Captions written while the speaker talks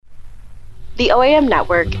The OAM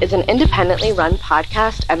Network is an independently run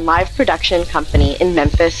podcast and live production company in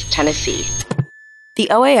Memphis, Tennessee.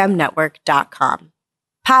 TheOAMNetwork.com.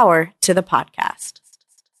 Power to the podcast.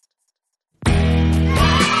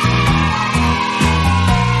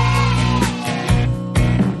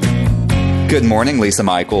 Good morning, Lisa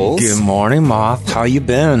Michaels. Good morning, Moth. How you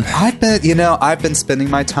been? I've been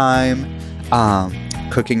spending my time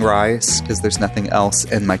cooking rice because there's nothing else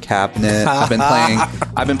in my cabinet. I've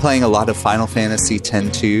been playing a lot of Final Fantasy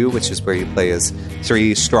X-2, which is where you play as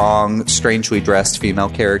three strong, strangely dressed female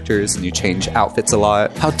characters and you change outfits a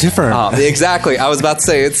lot. How different. Exactly. I was about to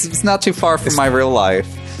say it's not too far from my real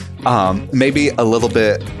life. Maybe a little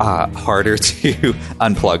bit harder to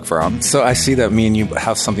unplug from. So I see that me and you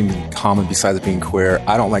have something in common besides being queer.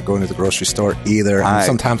 I don't like going to the grocery store either. And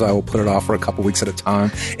sometimes I will put it off for a couple weeks at a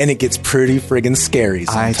time, and it gets pretty friggin' scary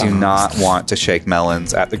sometimes. I do not want to shake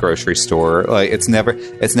melons at the grocery store. Like it's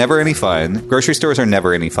never any fun. Grocery stores are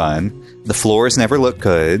never any fun. The floors never look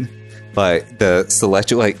good. But the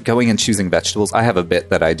selection, like going and choosing vegetables, I have a bit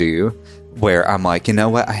that I do where I'm like, you know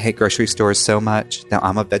what? I hate grocery stores so much. Now,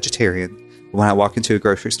 I'm a vegetarian. When I walk into a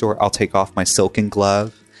grocery store, I'll take off my silken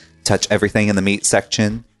glove, touch everything in the meat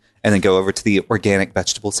section, and then go over to the organic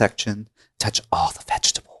vegetable section, touch all the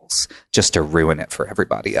vegetables, just to ruin it for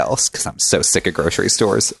everybody else, because I'm so sick of grocery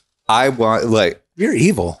stores. You're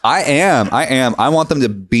evil. I am. I want them to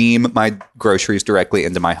beam my groceries directly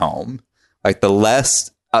into my home. Like, the less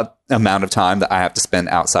amount of time that I have to spend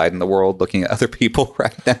outside in the world looking at other people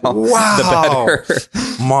right now, the better.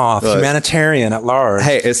 Moth, humanitarian at large.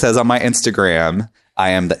 Hey, it says on my Instagram,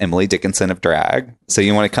 I am the Emily Dickinson of drag. So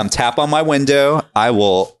you want to come tap on my window, I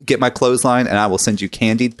will get my clothesline and I will send you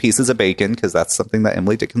candied pieces of bacon, because that's something that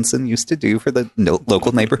Emily Dickinson used to do for the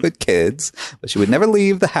local neighborhood kids, but she would never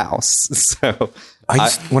leave the house. So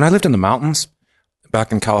when I lived in the mountains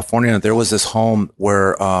back in California, there was this home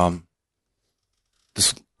where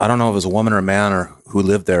I don't know if it was a woman or a man or who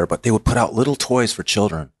lived there, but they would put out little toys for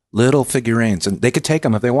children, little figurines, and they could take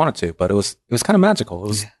them if they wanted to, but it was kind of magical. It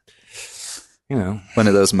was, one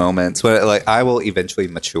of those moments where, like, I will eventually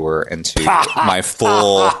mature into my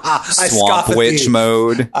full swamp witch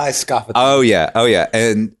mode. I scoff at Oh yeah.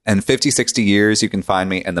 And 50, 60 years, you can find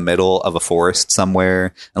me in the middle of a forest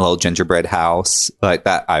somewhere, in a little gingerbread house like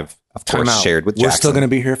that. I've of course shared with Jackson. We're still going to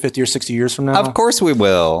be here 50 or 60 years from now? Of course we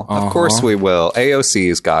will. Of course we will.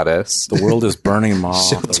 AOC's got us. The world is burning, Mom.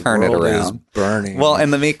 She'll turn it around. Burning. Well,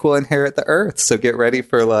 and the meek will inherit the earth. So get ready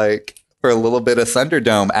for a little bit of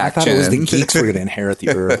Thunderdome action. I thought it was the geeks were going to inherit the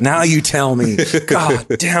earth. Now you tell me. God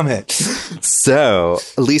damn it. So,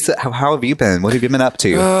 Lisa, how have you been? What have you been up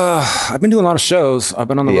to? I've been doing a lot of shows. I've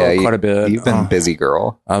been on the road quite a bit. You've been busy,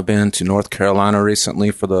 girl. I've been to North Carolina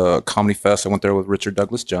recently for the Comedy Fest. I went there with Richard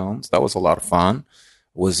Douglas Jones. That was a lot of fun.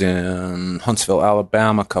 Was in Huntsville,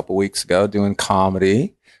 Alabama a couple weeks ago doing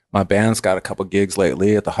comedy. My band's got a couple gigs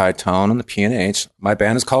lately at the High Tone and the P&H. My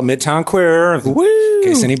band is called Midtown Queer. In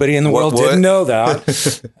case anybody in the world didn't know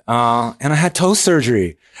that. And I had toe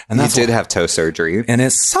surgery. And you did have toe surgery. And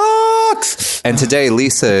it sucks. And today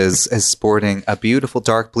Lisa is sporting a beautiful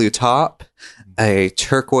dark blue top, a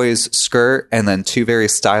turquoise skirt, and then two very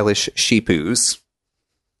stylish sheepoos.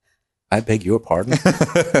 I beg your pardon.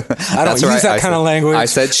 I don't use that kind of language. I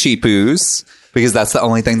said sheepoos. Because that's the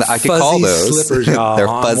only thing that I could call those. Slippers, y'all. They're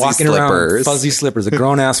fuzzy slippers. Fuzzy slippers. A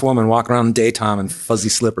grown-ass woman walking around in daytime in fuzzy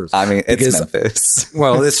slippers. I mean, it's Memphis.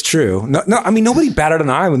 Well, it's true. No, I mean, nobody batted an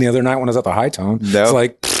eye when the other night when I was at the High Tone. No. It's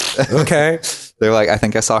like, okay. They're like, I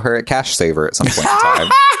think I saw her at Cash Saver at some point in time.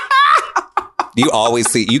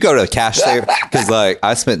 You go to Cash Saver, because like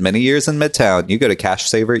I spent many years in Midtown. You go to Cash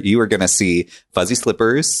Saver, you are going to see fuzzy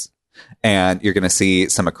slippers. And you're going to see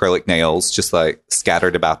some acrylic nails just like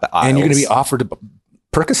scattered about the aisles. And you're going to be offered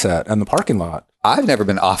Percocet in the parking lot. I've never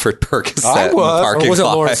been offered Percocet I was. in the parking lot. Or was it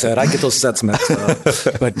Laura said? I get those sets mixed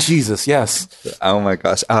up. But Jesus, yes. Oh my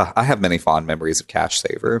gosh. I have many fond memories of Cash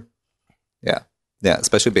Saver. Yeah. Yeah,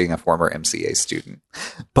 especially being a former MCA student.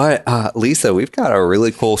 But Lisa, we've got a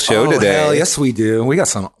really cool show today. Hell yes, we do. We got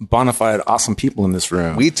some bona fide awesome people in this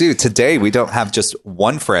room. We do. Today, we don't have just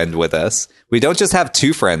one friend with us. We don't just have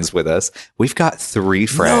two friends with us. We've got three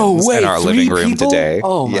friends in our living room today.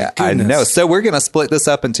 Oh my goodness. I know. So we're going to split this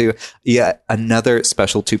up into yet another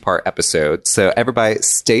special 2-part episode. So everybody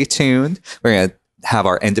stay tuned. We're going to have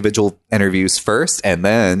our individual interviews first, and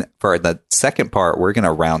then for the second part, we're going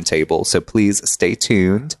to round table. So please stay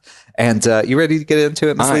tuned. And you ready to get into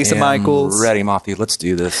it, Miss Lisa Michaels? Ready, Mothy. Let's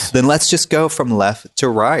do this. Then let's just go from left to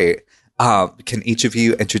right. Can each of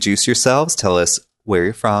you introduce yourselves? Tell us where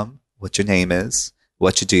you're from, what your name is,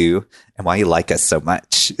 what you do, and why you like us so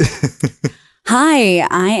much. Hi,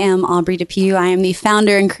 I am Aubrey Depew. I am the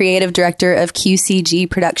founder and creative director of QCG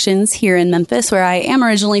Productions here in Memphis, where I am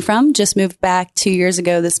originally from. Just moved back 2 years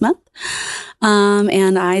ago this month.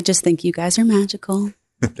 And I just think you guys are magical.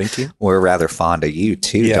 Thank you. We're rather fond of you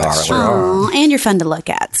too, Yes, darling. sure are. Aw, and you're fun to look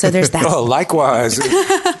at. So there's that. Oh, likewise.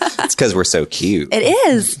 It's because we're so cute. It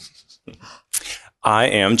is. I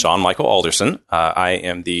am John Michael Alderson. I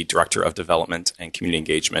am the Director of Development and Community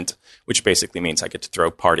Engagement, which basically means I get to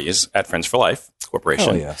throw parties at Friends for Life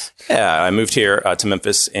Corporation. Oh, yes. Yeah, I moved here to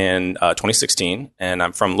Memphis in 2016, and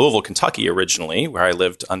I'm from Louisville, Kentucky originally, where I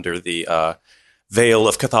lived under the veil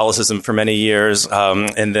of Catholicism for many years,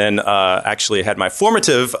 and then actually had my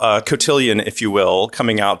formative cotillion, if you will,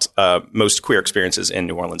 coming out most queer experiences in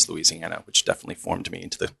New Orleans, Louisiana, which definitely formed me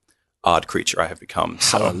into the odd creature I have become.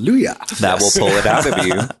 So. Hallelujah. That will pull it out of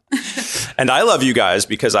you. And I love you guys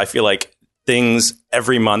because I feel like things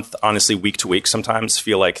every month, honestly, week to week, sometimes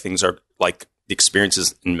feel like things are like the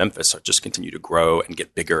experiences in Memphis are just continue to grow and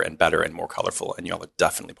get bigger and better and more colorful. And y'all are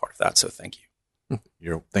definitely part of that. So thank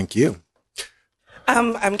you. Thank you.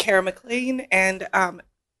 I'm Kara McLean, and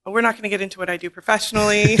we're not going to get into what I do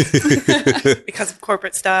professionally because of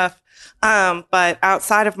corporate stuff. But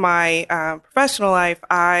outside of my professional life,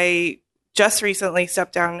 I just recently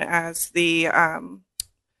stepped down as the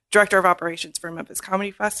Director of Operations for Memphis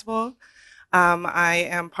Comedy Festival. I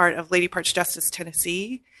am part of Lady Parts Justice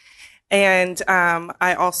Tennessee. And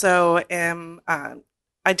I also am,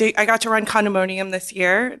 I got to run Condominium this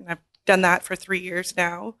year, and I've done that for 3 years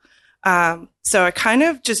now. So I kind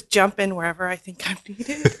of just jump in wherever I think I'm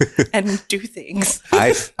needed and do things.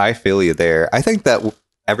 I feel you there. I think that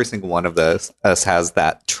every single one of us has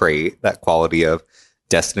that trait, that quality of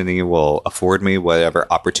destiny will afford me whatever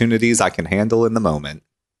opportunities I can handle in the moment.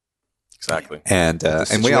 Exactly. And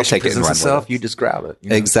we all take it and run with it. You just grab it.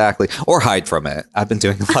 Exactly. Or hide from it. I've been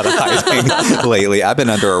doing a lot of hiding lately. I've been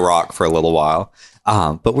under a rock for a little while.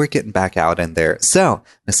 But we're getting back out in there. So,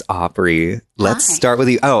 Miss Aubrey, let's start with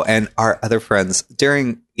you. Oh, and our other friends,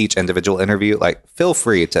 during each individual interview, like, feel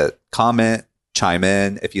free to comment, chime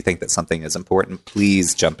in. If you think that something is important,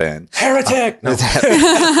 please jump in. Heretic! No.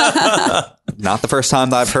 Not the first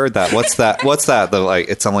time that I've heard that. What's that?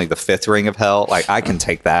 It's only the fifth ring of hell. Like, I can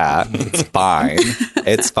take that. It's fine.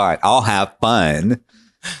 It's fine. I'll have fun.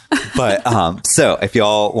 But, so if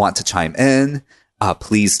y'all want to chime in,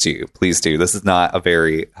 please do. This is not a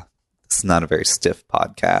very stiff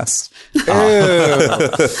podcast. We're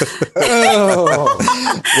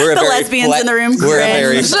The lesbians in the room We're a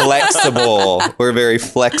very cringe. flexible. We're a very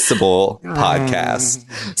flexible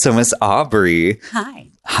podcast. So, Miss Aubrey,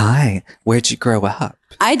 hi. Where'd you grow up?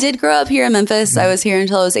 I did grow up here in Memphis. I was here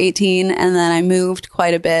until I was 18, and then I moved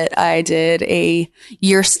quite a bit. I did a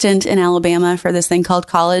year stint in Alabama for this thing called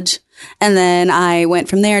college, and then I went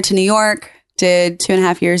from there to New York, did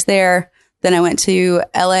 2.5 years there. Then I went to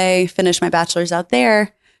LA, finished my bachelor's out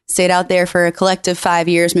there, stayed out there for a collective 5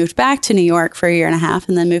 years, moved back to New York for 1.5 years,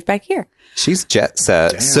 and then moved back here. She's jet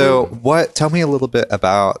set. Damn. So tell me a little bit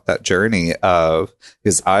about that journey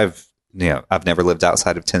because I've never lived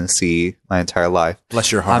outside of Tennessee my entire life.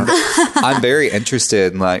 Bless your heart. I'm very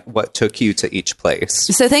interested in like what took you to each place.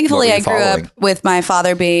 So thankfully, What were I you grew following? up with my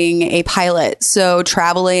father being a pilot. So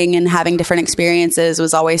traveling and having different experiences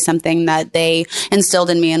was always something that they instilled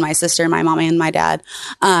in me and my sister, my mom and my dad.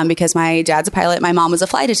 Because my dad's a pilot, my mom was a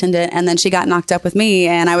flight attendant, and then she got knocked up with me,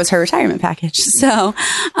 and I was her retirement package. So,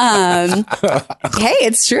 hey,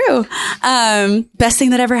 it's true. Best thing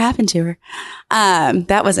that ever happened to her.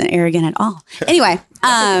 That wasn't arrogant at all. Anyway.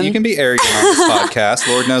 You can be arrogant on this podcast.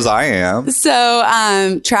 Lord knows I am.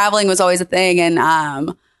 So traveling was always a thing, and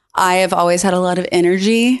I have always had a lot of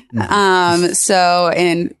energy. So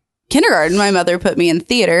in kindergarten, my mother put me in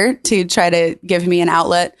theater to try to give me an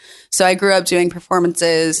outlet. So I grew up doing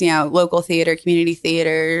performances, local theater, community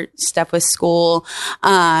theater, stuff with school.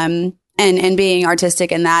 And being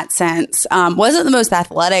artistic in that sense. Wasn't the most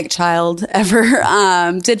athletic child ever.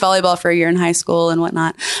 Did volleyball for a year in high school and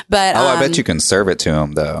whatnot. But I bet you can serve it to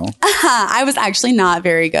him, though. I was actually not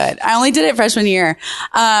very good. I only did it freshman year.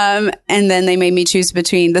 And then they made me choose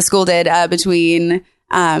between volleyball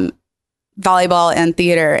and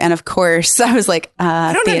theater. And of course, I was like,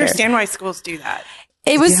 I don't theater. understand why schools do that.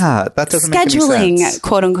 It was That doesn't make any scheduling, sense.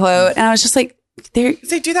 quote unquote. And I was just like, They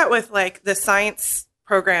do that with like the science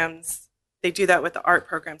programs. They do that with the art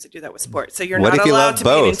programs. They do that with sports. So you're What not if you allowed love to be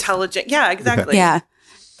an both? intelligent. Yeah, exactly. yeah.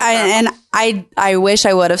 I wish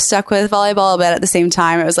I would have stuck with volleyball, but at the same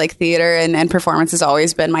time, it was like theater and performance has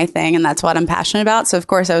always been my thing, and that's what I'm passionate about. So of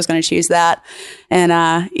course, I was going to choose that. And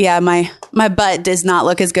my butt does not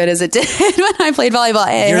look as good as it did when I played volleyball.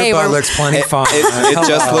 Your butt looks plenty fine. It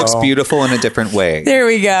just looks beautiful in a different way. There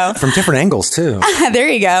we go. From different angles too. There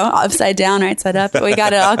you go. Upside down, right side up. We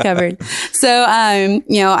got it all covered. So,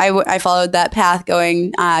 I followed that path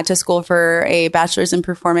going to school for a bachelor's in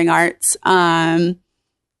performing arts,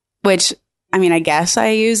 which, I mean, I guess I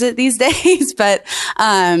use it these days, but,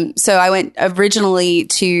 so I went originally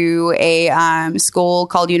to a, school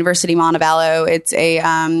called University Montevallo. It's a,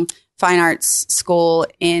 fine arts school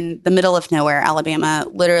in the middle of nowhere, Alabama.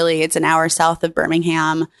 Literally, it's an hour south of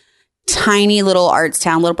Birmingham, tiny little arts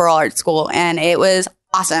town, liberal arts school. And it was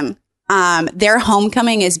awesome. Their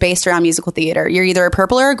homecoming is based around musical theater. You're either a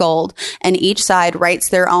purple or a gold, and each side writes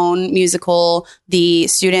their own musical. The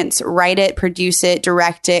students write it, produce it,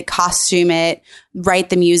 direct it, costume it, write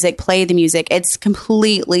the music, play the music. It's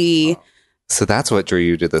completely... So that's what drew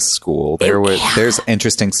you to this school. There's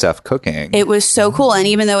interesting stuff cooking. It was so cool. And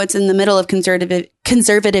even though it's in the middle of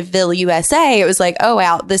Conservativeville, USA, it was like, oh,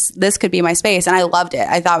 wow, this could be my space. And I loved it.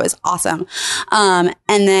 I thought it was awesome. And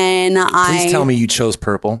then Please tell me you chose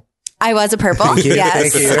purple. I was a purple.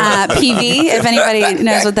 Yes. PV, if anybody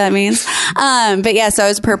knows what that means. But yeah, so I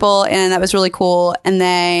was purple and that was really cool. And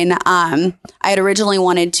then, I had originally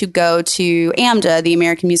wanted to go to AMDA, the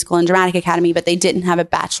American Musical and Dramatic Academy, but they didn't have a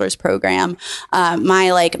bachelor's program.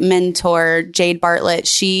 My mentor, Jade Bartlett,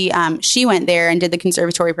 she went there and did the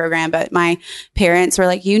conservatory program, but my parents were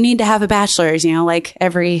like, you need to have a bachelor's, like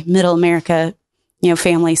every middle America,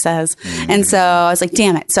 family says. Mm-hmm. And so I was like,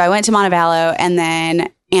 damn it. So I went to Montevallo, and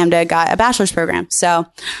then AMDA got a bachelor's program. So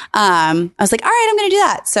I was like, all right, I'm going to do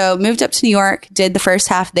that. So moved up to New York, did the first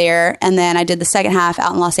half there, and then I did the second half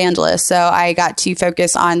out in Los Angeles. So I got to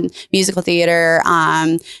focus on musical theater,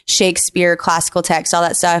 Shakespeare, classical text, all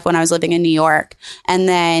that stuff when I was living in New York. And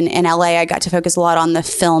then in LA, I got to focus a lot on the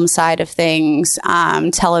film side of things,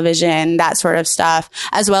 television, that sort of stuff,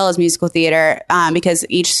 as well as musical theater, because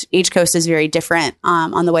each coast is very different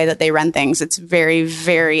on the way that they run things. It's very,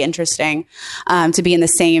 very interesting to be in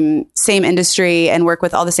the same industry and work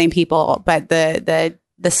with all the same people, but the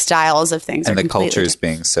styles of things and are the cultures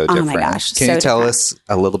being so different. Oh my gosh, Can you tell us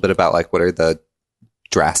a little bit about what are the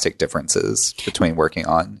drastic differences between working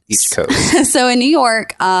on each coast? So in New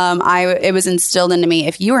York, it was instilled into me,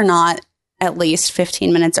 if you are not at least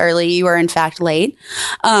 15 minutes early, you are in fact late.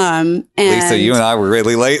 And Lisa, you and I were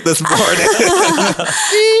really late this morning.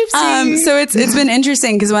 So it's been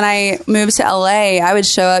interesting because when I moved to LA, I would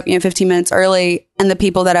show up, 15 minutes early, and the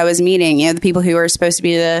people that I was meeting, the people who were supposed to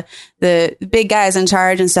be the big guys in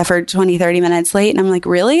charge and stuff are 20, 30 minutes late. And I'm like,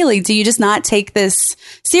 really? Do you just not take this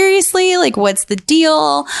seriously? What's the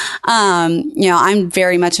deal? I'm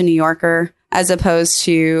very much a New Yorker as opposed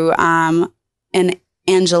to, an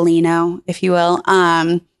Angelino, if you will.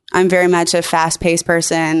 I'm very much a fast-paced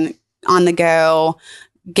person, on the go,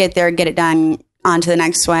 get there, get it done, on to the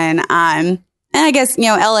next one. And I guess,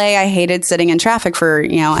 LA, I hated sitting in traffic for, an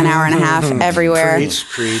hour and a half everywhere.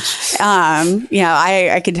 Preach.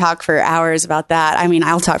 I could talk for hours about that. I mean,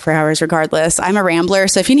 I'll talk for hours regardless. I'm a rambler.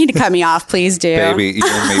 So if you need to cut me off, please do. Baby, you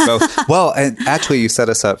and me both. Well, and actually you set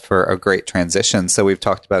us up for a great transition. So we've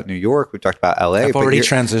talked about New York. We've talked about LA. I've already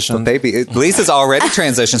transitioned. But baby, Lisa's already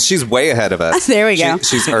transitioned. She's way ahead of us. There we go.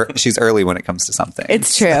 She's early when it comes to something.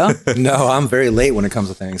 It's true. No, I'm very late when it comes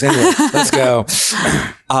to things. Anyway, let's go.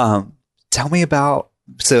 Tell me about,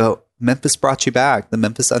 so Memphis brought you back. The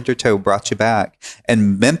Memphis Undertow brought you back.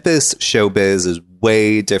 And Memphis showbiz is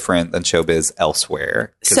way different than showbiz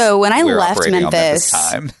elsewhere. So when I left Memphis,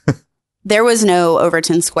 there was no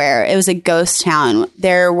Overton Square. It was a ghost town.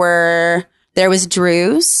 There was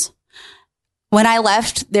Drew's. When I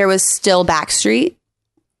left, there was still Backstreet.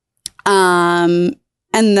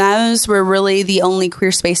 And those were really the only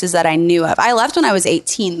queer spaces that I knew of. I left when I was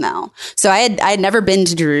 18, though. So I had never been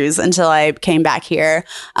to Drew's until I came back here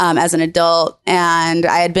as an adult. And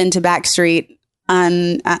I had been to Backstreet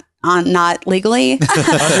on not legally.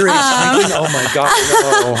 Oh my God,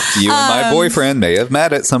 no. You and my boyfriend may have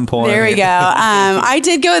met at some point. There we go. I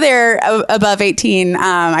did go there above 18,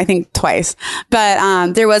 I think twice.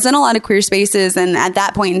 But there wasn't a lot of queer spaces. And at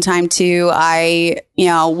that point in time, too,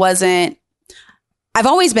 I've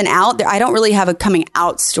always been out there. I don't really have a coming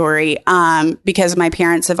out story, because my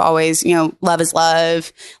parents have always, love is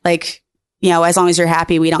love. As long as you're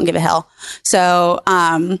happy, we don't give a hell. So,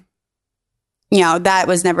 that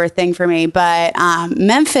was never a thing for me. But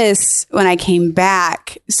Memphis, when I came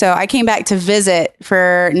back, so I came back to visit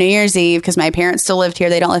for New Year's Eve because my parents still lived here.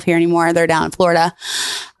 They don't live here anymore. They're down in Florida.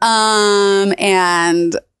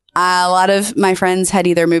 And a lot of my friends had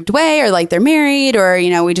either moved away or like they're married or,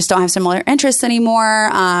 we just don't have similar interests anymore.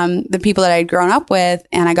 The people that I'd grown up with,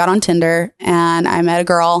 and I got on Tinder and I met a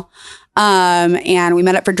girl. And we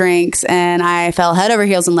met up for drinks and I fell head over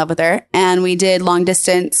heels in love with her. And we did long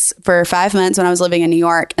distance for 5 months when I was living in New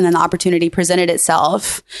York. And then the opportunity presented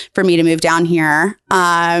itself for me to move down here,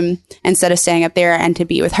 instead of staying up there and to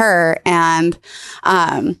be with her. And,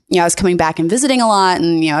 I was coming back and visiting a lot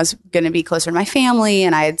and, I was going to be closer to my family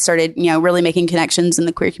and I had started, really making connections in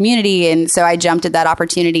the queer community. And so I jumped at that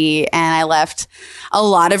opportunity and I left a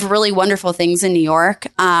lot of really wonderful things in New York.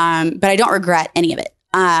 But I don't regret any of it.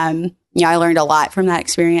 I learned a lot from that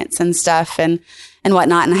experience and stuff and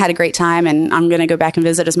whatnot, and I had a great time, and I'm going to go back and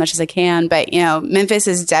visit as much as I can. But, Memphis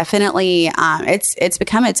is definitely, it's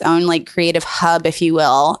become its own like creative hub, if you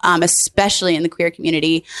will, especially in the queer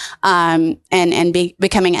community, and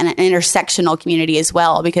becoming an intersectional community as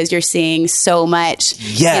well, because you're seeing so much,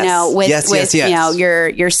 with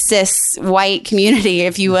your cis white community,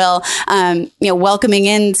 if you will, welcoming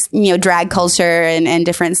in, drag culture and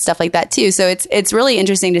different stuff like that too. So it's really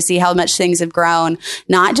interesting to see how much things have grown,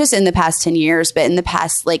 not just in the past 10 years, but in the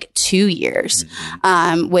past like 2 years,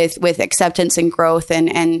 with acceptance and growth,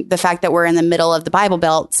 and the fact that we're in the middle of the Bible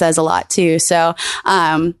Belt says a lot too. So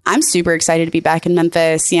I'm super excited to be back in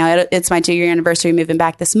Memphis. It's my 2-year anniversary moving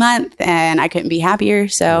back this month, and I couldn't be happier.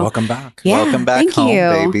 So welcome back. Yeah, welcome back home,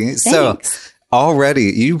 baby. Thanks. So already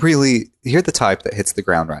you're the type that hits the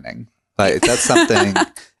ground running. Like that's something,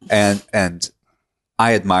 and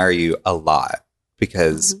I admire you a lot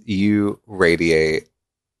because you radiate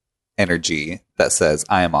energy that says,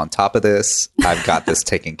 I am on top of this. I've got this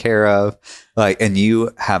taken care of. And you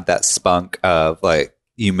have that spunk of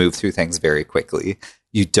you move through things very quickly.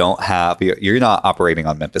 You're not operating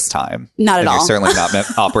on Memphis time. Not at all. You're certainly not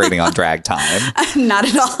operating on drag time. Not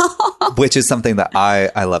at all. Which is something that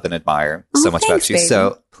I love and admire so much thanks, about you. baby.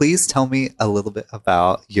 So please tell me a little bit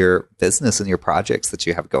about your business and your projects that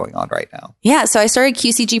you have going on right now. Yeah. So I started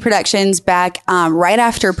QCG Productions back right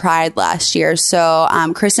after Pride last year. So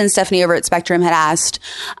Kristen and Stephanie over at Spectrum had asked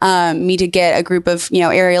me to get a group of,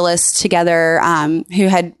 aerialists together who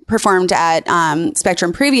had performed at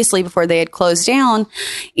Spectrum previously before they had closed down.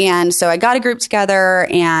 And so I got a group together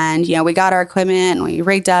and, we got our equipment and we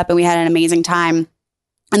rigged up and we had an amazing time.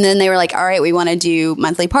 And then they were like, all right, we want to do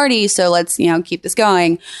monthly parties. So let's, keep this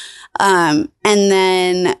going. And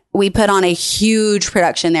then we put on a huge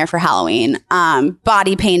production there for Halloween.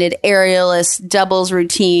 Body painted aerialists, doubles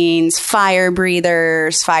routines, fire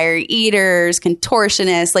breathers, fire eaters,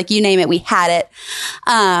 contortionists, like you name it, we had it.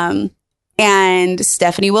 And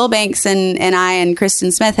Stephanie Wilbanks and I and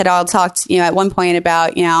Kristen Smith had all talked, at one point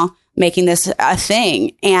about, making this a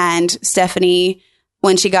thing. And Stephanie,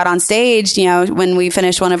 when she got on stage, when we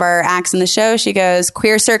finished one of our acts in the show, she goes,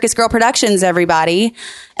 Queer Circus Girl Productions, everybody.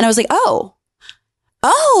 And I was like, oh,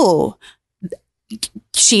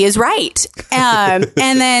 she is right. And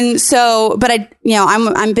then, but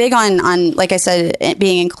I'm big on, like I said,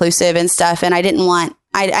 being inclusive and stuff. And I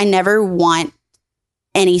never want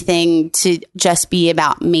anything to just be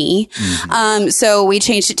about me. Mm-hmm. So we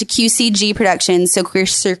changed it to QCG Productions, so Queer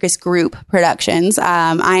Circus Group Productions.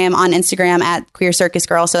 I am on Instagram at Queer Circus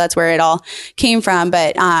Girl, so that's where it all came from.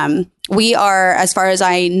 But we are, as far as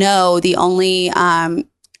I know, the only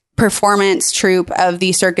performance troupe of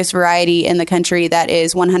the circus variety in the country that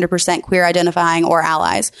is 100% queer identifying or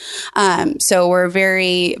allies. So we're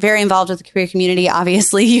very, very involved with the queer community.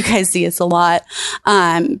 Obviously, you guys see us a lot.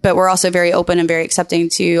 But we're also very open and very accepting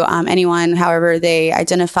to anyone, however they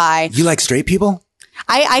identify. You like straight people?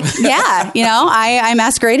 I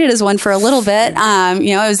masqueraded as one for a little bit.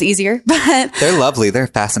 It was easier, but they're lovely. They're a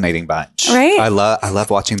fascinating bunch. Right? I love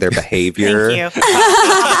watching their behavior. Thank you.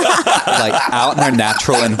 Out in their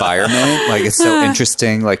natural environment. It's so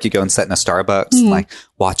interesting. You go and sit in a Starbucks and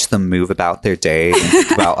watch them move about their day and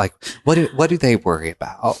think about what do they worry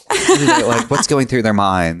about? What's going through their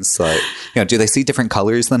minds? Do they see different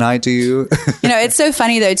colors than I do? It's so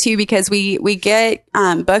funny though too, because we get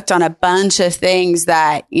booked on a bunch of things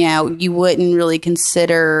that, you wouldn't really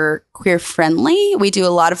consider queer friendly. We do a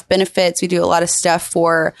lot of benefits. We do a lot of stuff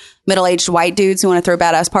for middle-aged white dudes who want to throw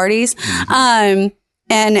badass parties. Mm-hmm.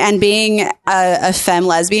 And being a femme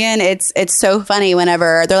lesbian, it's so funny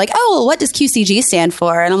whenever they're like, oh, well, what does QCG stand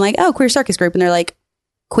for? And I'm like, oh, Queer Circus Group. And they're like,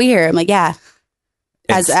 queer. I'm like, yeah.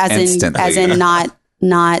 As in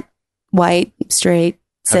not white, straight,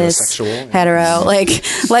 cis, Heterosexual. hetero. Like,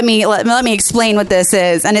 let me explain what this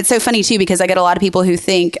is. And it's so funny too, because I get a lot of people who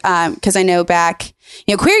think, because I know back,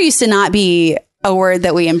 queer used to not be a word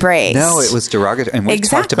that we embraced. No, it was derogatory. And we've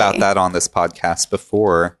talked about that on this podcast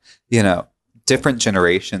before. Different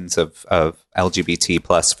generations of LGBT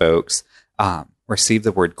plus folks receive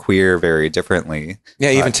the word queer very differently.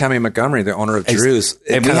 Yeah, even Tammy Montgomery, the owner of Drew's,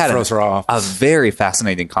 and we had throws her off. A very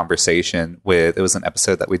fascinating conversation it was an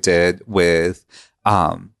episode that we did with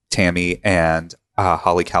Tammy and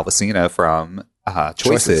Holly Calvasina from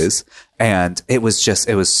Choices. And it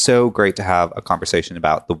was so great to have a conversation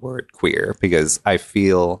about the word queer, because I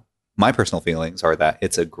feel my personal feelings are that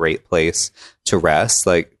it's a great place to rest.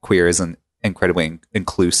 Like, queer is an incredibly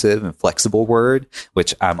inclusive and flexible word,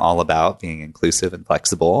 which I'm all about, being inclusive and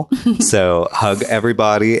flexible. So hug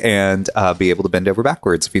everybody and be able to bend over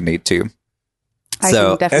backwards if you need to.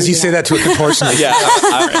 So as you say that to a contortionist. Yeah,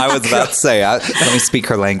 I was about to say, let me speak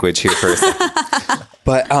her language here for a second.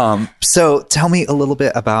 But so tell me a little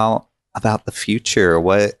bit about the future.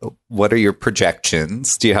 What are your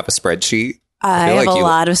projections? Do you have a spreadsheet? I have a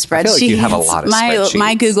lot of spreadsheets. I feel like you have a lot of spreadsheets.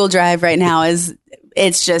 My Google Drive right now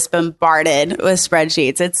it's just bombarded with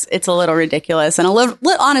spreadsheets. It's a little ridiculous and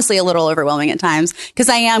honestly a little overwhelming at times, because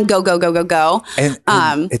I am go. And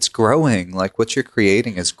it's growing. Like, what you're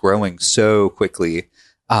creating is growing so quickly.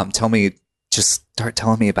 Just start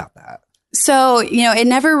telling me about that. So, it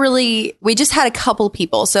never really, we just had a couple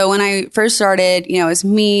people. So when I first started, it was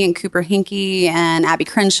me and Cooper Hinkey and Abby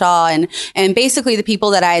Crenshaw and basically the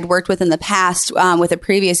people that I had worked with in the past, with a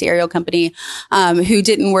previous aerial company, who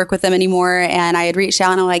didn't work with them anymore. And I had reached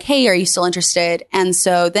out and I'm like, hey, are you still interested? And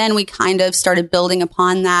so then we kind of started building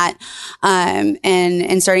upon that,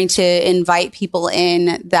 and starting to invite people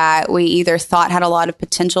in that we either thought had a lot of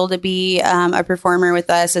potential to be, a performer with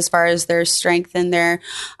us as far as their strength and their,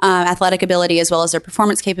 athletic ability as well as their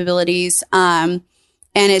performance capabilities. And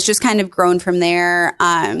it's just kind of grown from there,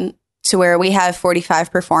 to where we have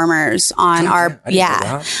 45 performers on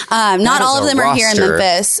not all of them are here in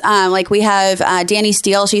Memphis. Like, we have Danny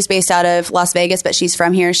Steele. She's based out of Las Vegas, but she's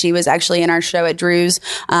from here. She was actually in our show at Drew's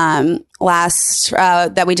last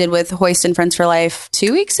that we did with Hoist and Friends for Life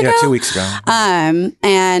 2 weeks ago. Yeah, 2 weeks ago.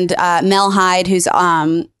 And Mel Hyde, who's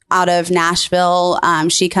out of Nashville.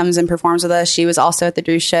 She comes and performs with us. She was also at the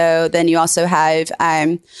Drew show. Then you also have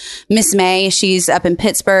Miss May. She's up in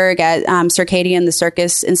Pittsburgh at Circadian, the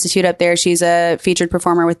Circus Institute up there. She's a featured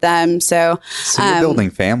performer with them. So you're building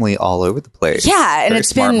family all over the place. Yeah, and it's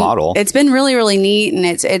smart model. It's been really, really neat, and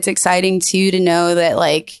it's exciting too to know that,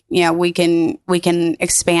 like, we can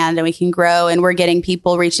expand and we can grow, and we're getting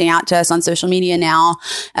people reaching out to us on social media now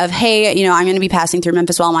of, hey, I'm going to be passing through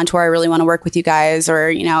Memphis while I'm on tour. I really want to work with you guys,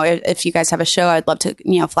 or if you guys have a show, I'd love to,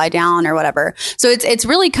 fly down or whatever. So it's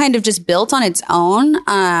really kind of just built on its own.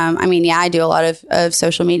 I do a lot of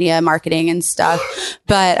social media marketing and stuff,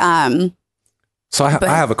 but so I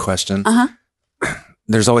have a question.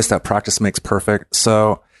 There's always that practice makes perfect.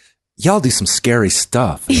 So y'all do some scary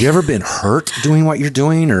stuff. Have you ever been hurt doing what you're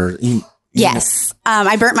doing, or? Yes.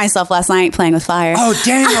 I burnt myself last night playing with fire. Oh,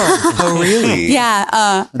 damn. Oh, really?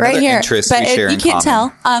 Yeah. Right here. But you can't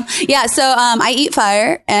tell. So I eat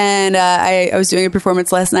fire, and I was doing a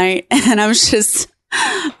performance last night, and I was just,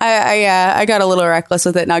 I got a little reckless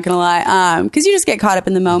with it, not gonna lie. Cause you just get caught up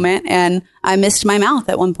in the moment, and I missed my mouth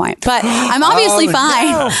at one point, but I'm obviously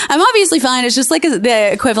fine. No. I'm obviously fine. It's just like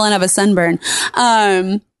the equivalent of a sunburn.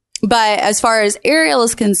 But as far as aerial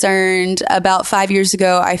is concerned, about 5 years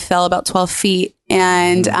ago, I fell about 12 feet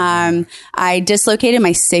and I dislocated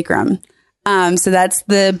my sacrum. So that's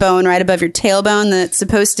the bone right above your tailbone that's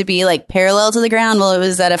supposed to be like parallel to the ground. Well, it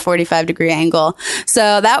was at a 45-degree angle.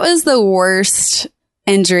 So that was the worst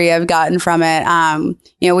injury I've gotten from it.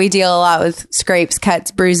 We deal a lot with scrapes,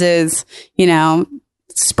 cuts, bruises,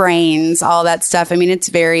 sprains, all that stuff. It's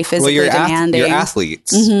very physically demanding. You're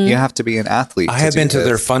athletes. Mm-hmm. You have to be an athlete. I have been to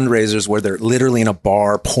their fundraisers where they're literally in a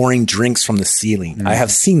bar pouring drinks from the ceiling. Mm-hmm. I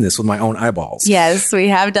have seen this with my own eyeballs. Yes, we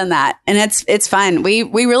have done that. And it's fun. We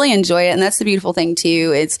really enjoy it. And that's the beautiful thing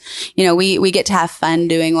too. It's, we get to have fun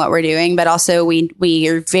doing what we're doing, but also we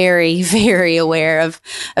are very, very aware of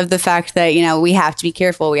the fact that, we have to be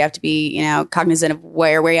careful. We have to be, cognizant of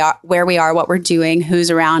where we are, what we're doing,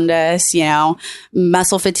 who's around us,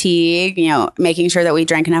 muscle fatigue, making sure that we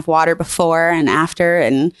drank enough water before and after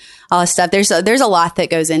and all this stuff. There's a lot that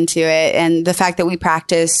goes into it. And the fact that we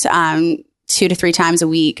practice 2 to 3 times a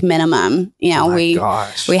week minimum, we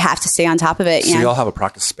have to stay on top of it. So y'all have a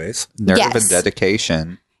practice space? Nerve and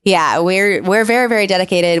dedication. Yeah, we're very, very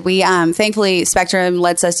dedicated. We thankfully Spectrum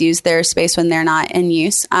lets us use their space when they're not in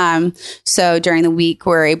use. So during the week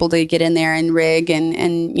we're able to get in there and rig,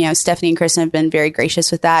 and you know, Stephanie and Kristen have been very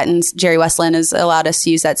gracious with that, and Jerry Westland has allowed us to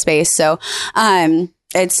use that space. So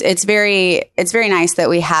it's very nice that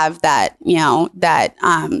we have that, you know, that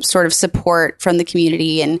sort of support from the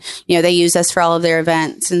community, and you know, they use us for all of their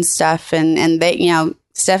events and stuff, and they, you know,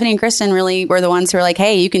 Stephanie and Kristen really were the ones who were like,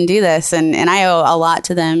 hey, you can do this. And I owe a lot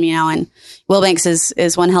to them, you know, and Will Banks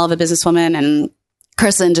is one hell of a businesswoman, and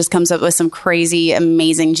Kristen just comes up with some crazy,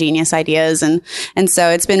 amazing, genius ideas. And so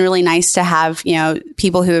it's been really nice to have, you know,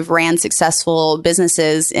 people who have ran successful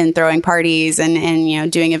businesses in throwing parties and, you know,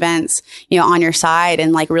 doing events, you know, on your side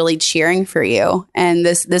and like really cheering for you. And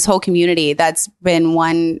this whole community, that's been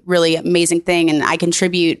one really amazing thing. And I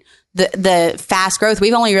contribute the fast growth.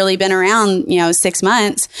 We've only really been around, you know, 6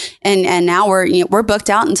 months, and now we're booked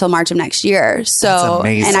out until March of next year. So,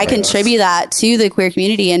 and I contribute that to the queer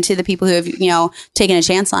community and to the people who have, you know, taken a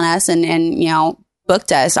chance on us and, you know,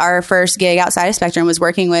 booked us. Our first gig outside of Spectrum was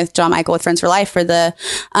working with John Michael with Friends for Life for the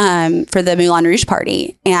Moulin Rouge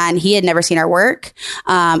party. And he had never seen our work,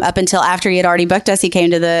 up until after he had already booked us. He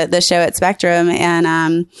came to the show at Spectrum,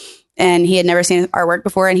 and he had never seen our work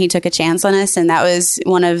before, and he took a chance on us. And that was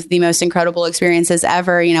one of the most incredible experiences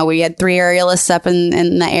ever. You know, we had 3 aerialists up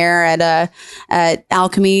in the air at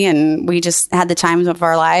Alchemy, and we just had the time of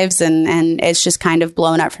our lives. And it's just kind of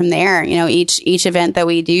blown up from there. You know, each event that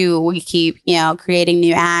we do, we keep, you know, creating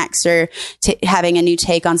new acts or having a new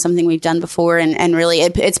take on something we've done before. And really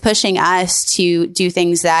it's pushing us to do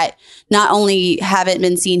things that not only haven't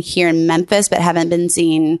been seen here in Memphis, but haven't been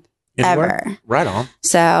seen ever. Right on.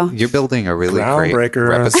 So You're building a really great Groundbreaker.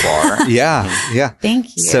 repertoire. Yeah.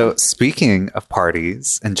 thank you. So speaking of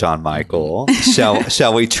parties and John Michael,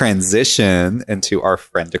 shall we transition into our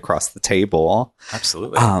friend across the table?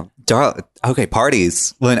 Absolutely. Okay,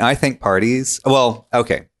 parties. When I think parties, well,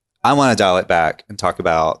 okay, I want to dial it back and talk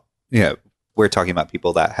about, you know, we're talking about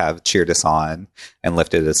people that have cheered us on and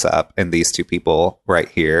lifted us up, and these two people right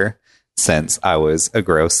here. Since I was a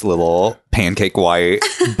gross little pancake white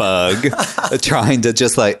bug trying to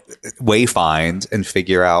just like wayfind and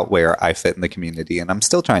figure out where I fit in the community. And I'm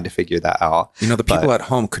still trying to figure that out. You know, the people at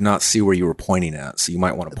home could not see where you were pointing at, so you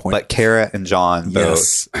might want to point. But Kara and John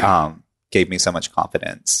Yes. both gave me so much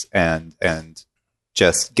confidence, and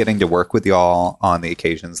just getting to work with y'all on the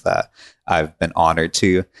occasions that I've been honored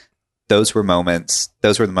to. Those were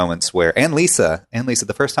the moments where, and Lisa,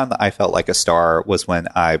 the first time that I felt like a star was when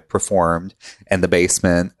I performed in the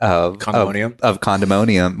basement of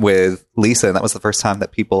Condominium with Lisa. And that was the first time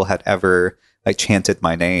that people had ever like chanted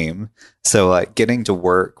my name. So like getting to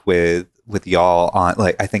work with y'all on,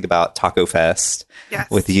 like, I think about Taco Fest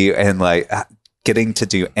with you, and like getting to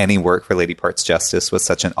do any work for Lady Parts Justice was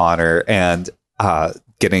such an honor. And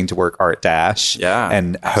getting to work Art Dash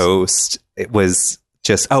and host, it was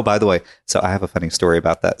just, oh, by the way, so I have a funny story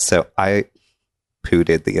about that. So I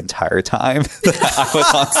pooted the entire time that I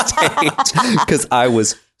was on stage because I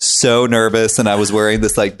was so nervous, and I was wearing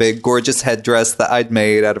this like big gorgeous headdress that I'd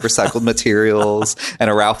made out of recycled materials and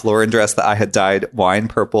a Ralph Lauren dress that I had dyed wine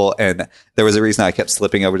purple, and there was a reason I kept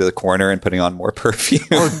slipping over to the corner and putting on more perfume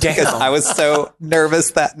because I was so nervous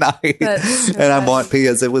that night. And I want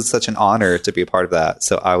because it was such an honor to be a part of that.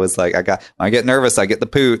 So I was like, when I get nervous, I get the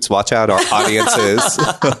poots. Watch out, our audiences.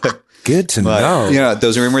 Good to know. You know,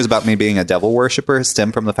 those rumors about me being a devil worshiper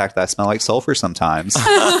stem from the fact that I smell like sulfur sometimes.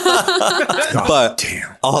 But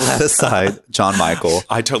all that aside, John Michael.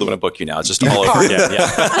 I totally want to book you now. Just all over again.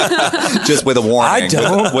 Yeah. Just with a warning. I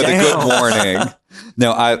don't. With a good warning.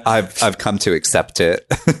 No, I've come to accept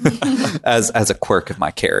it as a quirk of my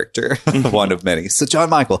character, one of many. So, John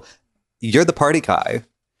Michael, you're the party guy.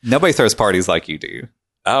 Nobody throws parties like you do.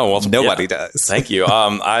 Oh, well, nobody does. Thank you.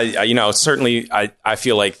 I you know, certainly I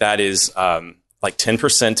feel like that is, like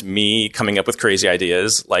 10% me coming up with crazy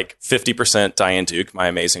ideas, like 50% Diane Duke, my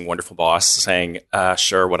amazing, wonderful boss, saying,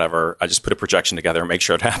 sure, whatever. I just put a projection together and make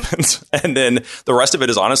sure it happens. And then the rest of it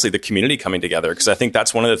is honestly the community coming together. Because I think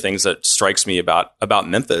that's one of the things that strikes me about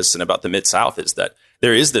Memphis and about the Mid-South is that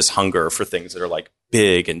there is this hunger for things that are like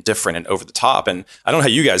big and different and over the top. And I don't know how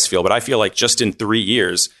you guys feel, but I feel like just in 3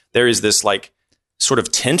 years, there is this like sort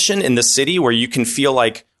of tension in the city where you can feel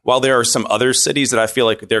like, while there are some other cities that I feel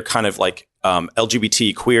like they're kind of like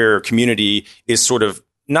LGBT queer community is sort of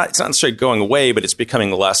it's not necessarily going away, but it's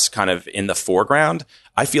becoming less kind of in the foreground.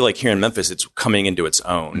 I feel like here in Memphis, it's coming into its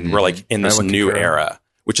own. Mm-hmm. We're like in this new era,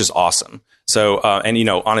 which is awesome. So, and you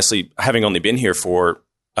know, honestly, having only been here for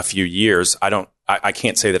a few years, I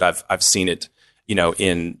can't say that I've seen it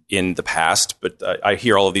in the past. But I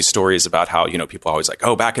hear all of these stories about how, people are always like,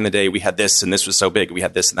 oh, back in the day, we had this and this was so big. We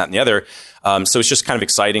had this and that and the other. So it's just kind of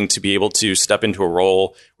exciting to be able to step into a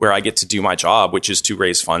role where I get to do my job, which is to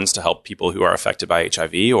raise funds to help people who are affected by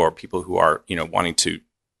HIV or people who are, wanting to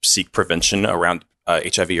seek prevention around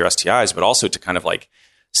HIV or STIs, but also to kind of like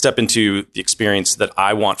step into the experience that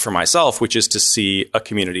I want for myself, which is to see a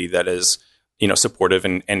community that is supportive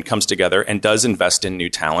and comes together and does invest in new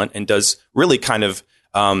talent and does really kind of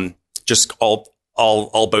just all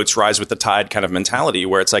boats rise with the tide kind of mentality,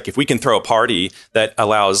 where it's like, if we can throw a party that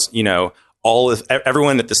allows,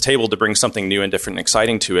 everyone at this table to bring something new and different and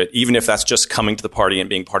exciting to it, even if that's just coming to the party and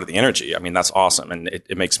being part of the energy. I mean, that's awesome. And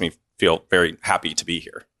it makes me feel very happy to be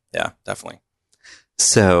here. Yeah, definitely.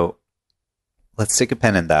 So let's take a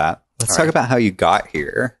pen in that. Let's talk about how you got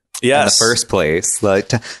here. Yes. In the first place.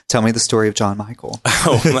 Like, tell me the story of John Michael.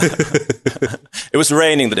 It was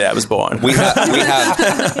raining the day I was born. We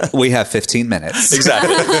have 15 minutes.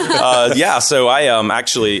 Exactly. So I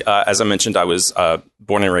actually, as I mentioned, I was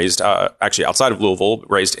born and raised actually outside of Louisville,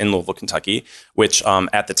 raised in Louisville, Kentucky, which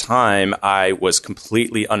at the time I was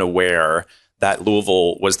completely unaware that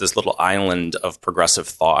Louisville was this little island of progressive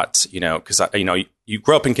thought, because, you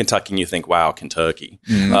grow up in Kentucky and you think, wow, Kentucky.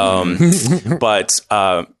 But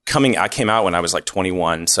I came out when I was like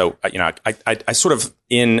 21. So, I sort of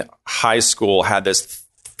in high school had this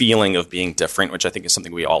feeling of being different, which I think is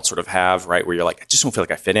something we all sort of have, right? Where you're like, I just don't feel like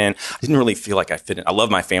I fit in. I didn't really feel like I fit in. I love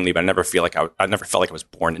my family, but I never felt like I was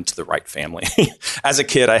born into the right family. As a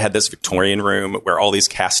kid, I had this Victorian room where all these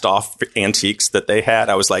cast off antiques that they had.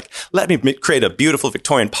 I was like, let me create a beautiful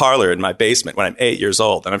Victorian parlor in my basement when I'm 8 years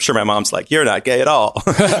old. And I'm sure my mom's like, you're not gay at all.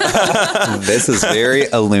 This is very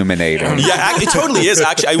illuminating. Yeah, it totally is.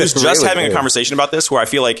 Actually, I was just having a conversation about this where I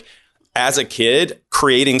feel like, as a kid,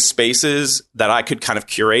 creating spaces that I could kind of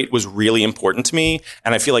curate was really important to me.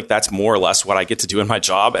 And I feel like that's more or less what I get to do in my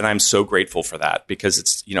job. And I'm so grateful for that, because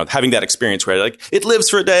it's, having that experience where like it lives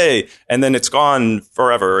for a day and then it's gone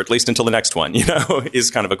forever, or at least until the next one,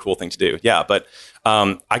 is kind of a cool thing to do. Yeah. But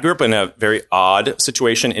I grew up in a very odd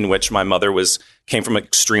situation in which my mother came from an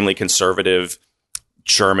extremely conservative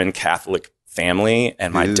German Catholic family.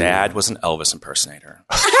 And my dad was an Elvis impersonator.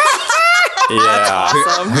 Yeah,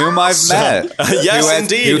 awesome. Whom I've met. Yes,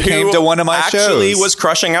 indeed. Who came to one of my shows. Actually was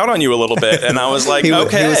crushing out on you a little bit. And I was like,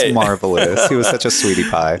 okay. He was marvelous. He was such a sweetie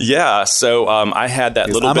pie. Yeah. So I had that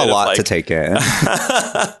little bit of I'm a lot to take in.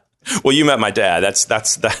 Well, you met my dad. It's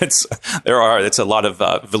a lot of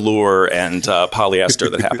velour and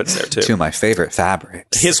polyester that happens there too. Two of my favorite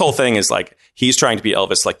fabrics. His whole thing is like, he's trying to be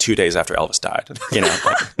Elvis like 2 days after Elvis died,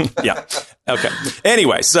 yeah. Okay.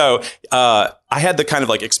 Anyway, so I had the kind of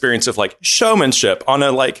like experience of like showmanship on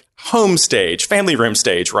a like home stage, family room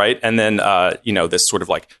stage, right? And then, this sort of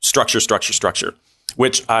like structure,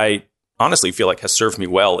 which I honestly feel like has served me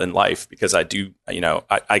well in life, because I do,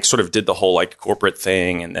 I sort of did the whole like corporate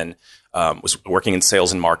thing, and then was working in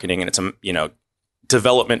sales and marketing, and it's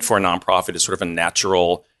development for a nonprofit is sort of a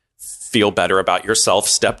natural feel better about yourself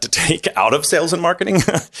step to take out of sales and marketing.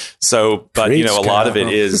 So, but a lot of it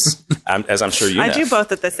is, as I'm sure you know. I do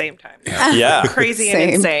both at the same time. Yeah. Crazy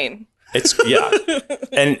and insane. It's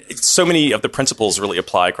and so many of the principles really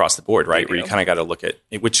apply across the board, right? Where you kind of got to look at,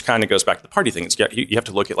 which kind of goes back to the party thing. You have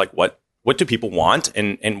to look at like what do people want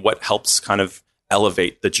and what helps kind of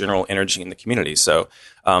elevate the general energy in the community. So,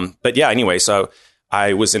 but yeah, anyway, so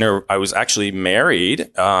I was actually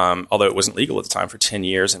married, although it wasn't legal at the time, for 10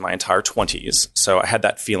 years in my entire 20s. So I had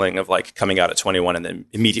that feeling of like coming out at 21 and then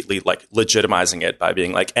immediately like legitimizing it by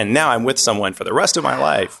being like, and now I'm with someone for the rest of my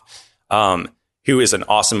life, who is an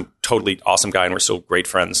totally awesome guy. And we're still great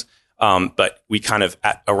friends. But we kind of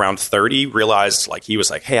at around 30 realized, like, he was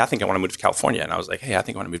like, hey, I think I want to move to California. And I was like, hey, I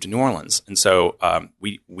think I want to move to New Orleans. And so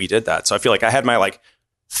we did that. So I feel like I had my like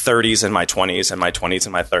 30s in my 20s and my 20s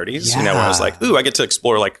in my 30s, where I was like, ooh, I get to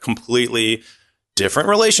explore like completely different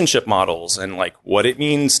relationship models and like what it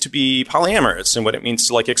means to be polyamorous and what it means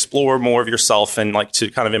to like explore more of yourself and like to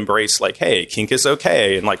kind of embrace like, hey, kink is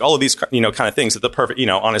okay. And like all of these, kind of things that the perfect,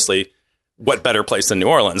 honestly, what better place than New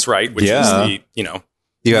Orleans, right? Which is the,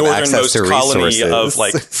 you have northernmost colony resources. of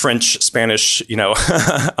like French, Spanish,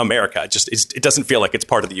 America. It doesn't feel like it's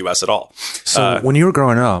part of the U.S. at all. So when you were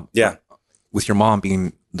growing up, yeah, with your mom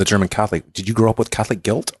being the German Catholic, did you grow up with Catholic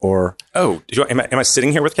guilt or? Oh, am I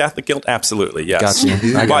sitting here with Catholic guilt? Absolutely, yes.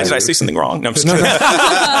 Gotcha. Why did I say something wrong? No, I'm just kidding.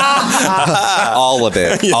 All of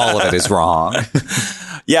it is wrong.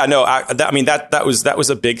 Yeah, no, that was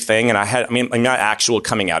a big thing, and my actual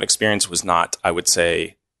coming out experience was not, I would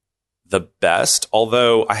say, the best.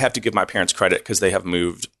 Although I have to give my parents credit because they have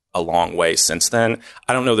moved a long way since then.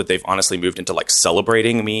 I don't know that they've honestly moved into like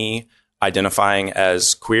celebrating me identifying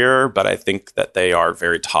as queer, but I think that they are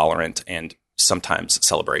very tolerant and sometimes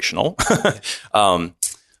celebrational.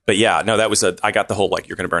 But yeah, no, that was I got the whole like,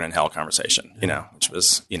 you're going to burn in hell conversation, which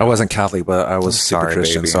was, I wasn't Catholic, but I was super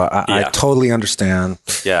Christian. baby. So I totally understand.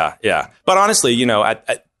 Yeah. Yeah. But honestly,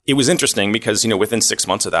 it was interesting because, within 6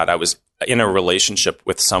 months of that, I was in a relationship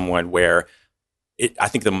with someone where I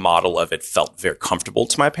think the model of it felt very comfortable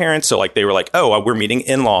to my parents. So like, they were like, oh, we're meeting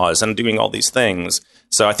in-laws and doing all these things.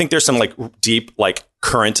 So I think there's some like deep, like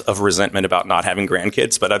current of resentment about not having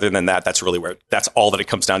grandkids. But other than that, that's all that it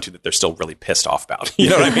comes down to, that they're still really pissed off about. You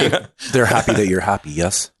know what I mean? They're happy that you're happy.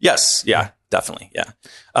 Yes. Yes. Yeah. Definitely. Yeah.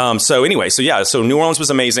 So New Orleans was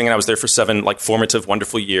amazing. And I was there for 7 like formative,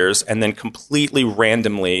 wonderful years. And then completely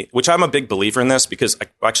randomly, which I'm a big believer in this, because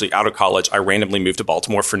actually out of college, I randomly moved to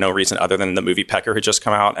Baltimore for no reason other than the movie Pecker had just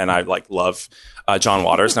come out. And I like love John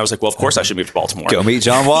Waters. And I was like, well, of course I should move to Baltimore. Go meet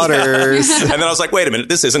John Waters. And then I was like, wait a minute,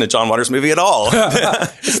 this isn't a John Waters movie at all.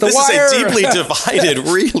 This is a deeply divided,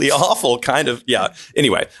 really awful kind of,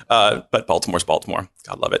 Anyway, but Baltimore's Baltimore.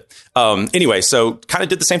 God love it. Anyway, so kind of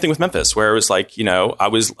did the same thing with Memphis, where it was like, I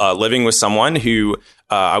was living with someone who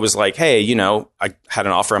I was like, hey, I had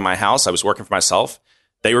an offer in my house. I was working for myself.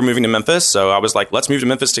 They were moving to Memphis. So I was like, let's move to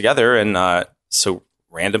Memphis together. And so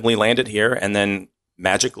randomly landed here. And then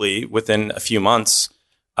magically, within a few months,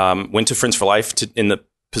 went to Friends for Life in the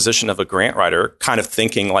position of a grant writer, kind of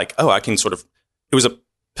thinking like, oh, I can it was a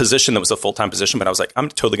position that was a full-time position, but I was like, I'm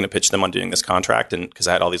totally going to pitch them on doing this contract, and because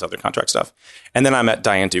I had all these other contract stuff. And then I met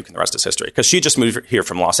Diane Duke, and the rest is history, because she just moved here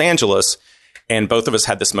from Los Angeles, and both of us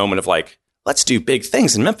had this moment of like, let's do big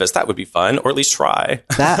things in Memphis. That would be fun, or at least try.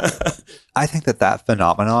 I think that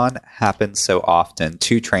phenomenon happens so often.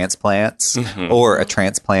 2 transplants or a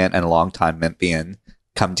transplant and a longtime Memphian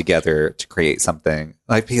come together to create something.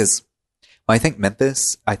 Like, because when I think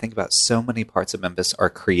Memphis, I think about so many parts of Memphis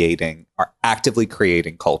are actively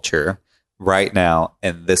creating culture right now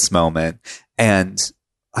in this moment. And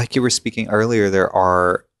like you were speaking earlier, there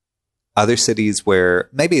are other cities where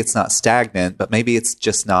maybe it's not stagnant, but maybe it's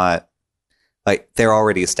just not, like, they're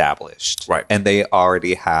already established. Right. And they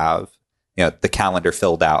already have, the calendar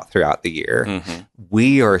filled out throughout the year. Mm-hmm.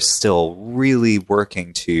 We are still really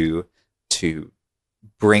working to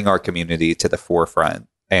bring our community to the forefront.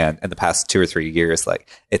 And in the past 2 or 3 years, like,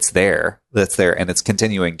 that's there, and it's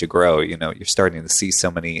continuing to grow. You're starting to see so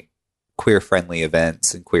many queer-friendly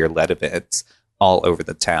events and queer-led events all over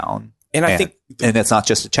the town. And I think, and it's not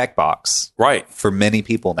just a checkbox, right? For many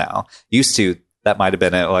people now. Used to, that might have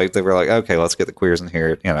been it. Like, they were like, okay, let's get the queers in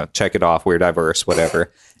here. Check it off. We're diverse,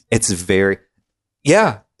 whatever. It's very,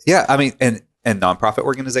 yeah. I mean, and nonprofit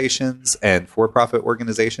organizations and for-profit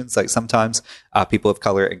organizations, like, sometimes people of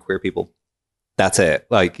color and queer people, that's it.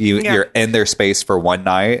 Like, you're in their space for one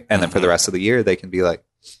night, and then for the rest of the year, they can be like,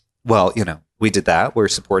 well, we did that. We're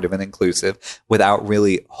supportive and inclusive, without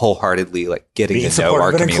really wholeheartedly like getting to know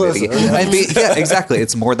our community. Exactly.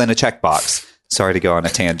 It's more than a checkbox. Sorry to go on a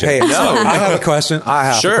tangent. Hey, no, I have a question.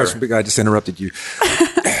 I just interrupted you.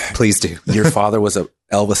 Please do. Your father was a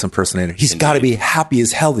Elvis impersonator. He's got to be happy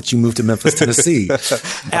as hell that you moved to Memphis, Tennessee. I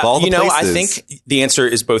think the answer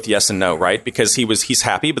is both yes and no, right? Because he's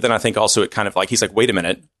happy, but then I think also it kind of like, he's like, wait a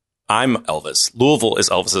minute, I'm Elvis. Louisville is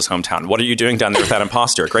Elvis's hometown. What are you doing down there with that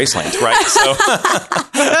imposter at Graceland, right?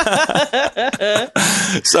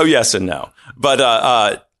 So yes and no. But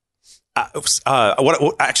what I was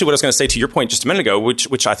going to say to your point just a minute ago,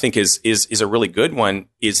 which I think is a really good one,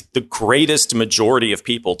 is the greatest majority of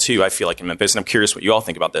people too, I feel like, in Memphis, and I'm curious what you all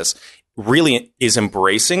think about this, really is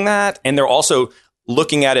embracing that. And they're also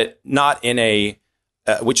looking at it not in a,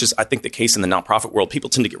 which is, I think, the case in the nonprofit world. People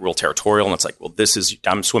tend to get real territorial, and it's like, well,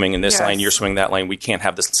 I'm swimming in this lane, you're swimming that lane. We can't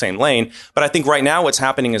have this same lane. But I think right now what's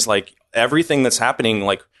happening is like everything that's happening,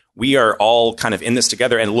 like, we are all kind of in this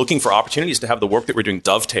together and looking for opportunities to have the work that we're doing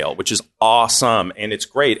dovetail, which is awesome. And it's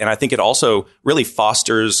great. And I think it also really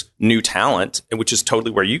fosters new talent, which is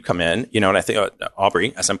totally where you come in, and I think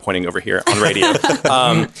Aubrey, as I'm pointing over here on radio,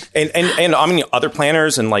 and I mean, other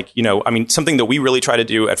planners, and like, something that we really try to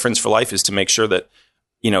do at Friends for Life is to make sure that,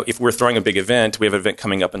 if we're throwing a big event, we have an event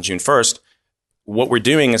coming up on June 1st. What we're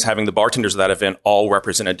doing is having the bartenders of that event all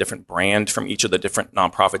represent a different brand from each of the different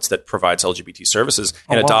nonprofits that provides LGBT services.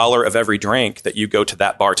 And $1 of every drink that you go to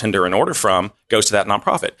that bartender and order from goes to that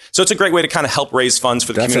nonprofit. So it's a great way to kind of help raise funds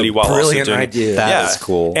for the community while also doing idea. That is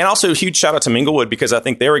cool. And also a huge shout out to Minglewood, because I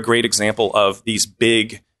think they're a great example of these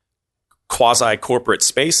big quasi-corporate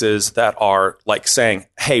spaces that are like saying,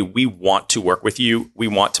 hey, we want to work with you. We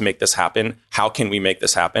want to make this happen. How can we make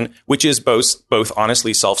this happen? Which is both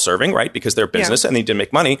honestly self-serving, right? Because they're business and they need to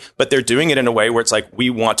make money, but they're doing it in a way where it's like, we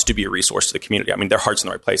want to be a resource to the community. I mean, their heart's in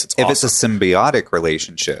the right place. It's if awesome. it's a symbiotic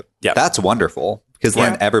relationship, that's wonderful, because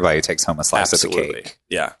then everybody takes home a slice of the cake.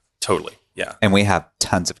 Yeah, totally. Yeah. And we have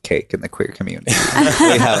tons of cake in the queer community.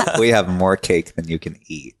 we have more cake than you can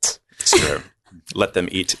eat. It's true. Let them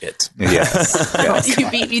eat it. Yes. You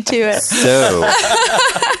beat me to it. So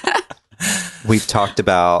we've talked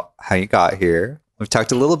about how you got here. We've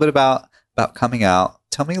talked a little bit about coming out.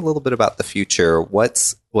 Tell me a little bit about the future.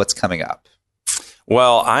 What's coming up?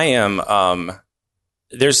 Well, I am.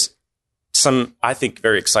 There's some, I think,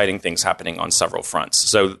 very exciting things happening on several fronts.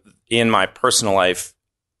 So in my personal life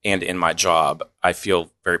and in my job, I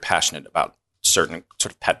feel very passionate about certain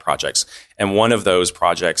sort of pet projects. And one of those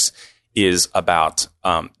projects is about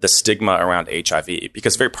the stigma around HIV.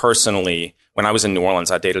 Because very personally, when I was in New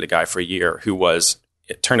Orleans, I dated a guy for a year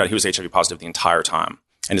it turned out he was HIV positive the entire time.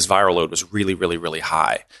 And his viral load was really, really, really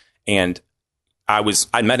high. And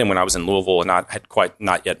I met him when I was in Louisville and I had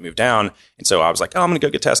not yet moved down. And so I was like, oh, I'm going to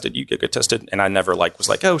go get tested. You get tested. And I never was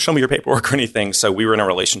like, oh, show me your paperwork or anything. So we were in a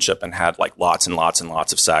relationship and had like lots and lots and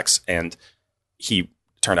lots of sex. And he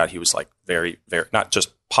turned out he was like very, very, not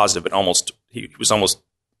just positive, but he was almost,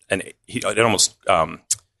 and it almost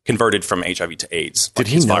converted from HIV to AIDS. Did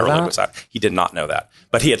he know that? Was out. He did not know that.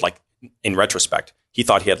 But he had in retrospect, he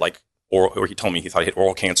thought he had oral, or he told me he thought he had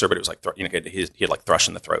oral cancer, but it was he had thrush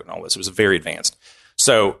in the throat and all this. It was very advanced.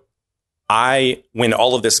 So when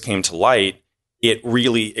all of this came to light, it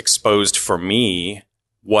really exposed for me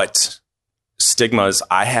what stigmas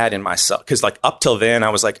I had in myself. Because up till then, I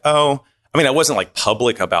was like, oh, I mean, I wasn't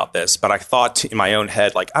public about this, but I thought in my own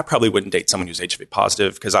head, I probably wouldn't date someone who's HIV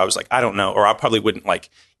positive because I was like, I don't know, or I probably wouldn't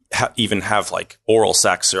even have oral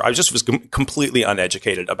sex, or I just was completely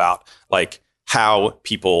uneducated about how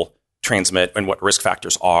people transmit and what risk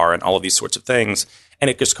factors are and all of these sorts of things. And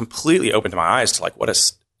it just completely opened my eyes to what a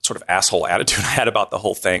sort of asshole attitude I had about the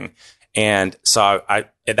whole thing. And so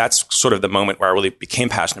that's sort of the moment where I really became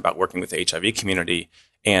passionate about working with the HIV community.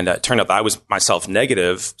 And it turned out that I was myself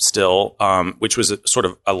negative still, which was sort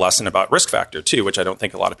of a lesson about risk factor too, which I don't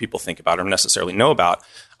think a lot of people think about or necessarily know about.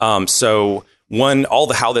 So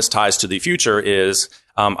how this ties to the future is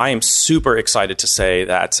I am super excited to say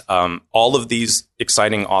that all of these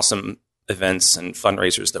exciting, awesome events and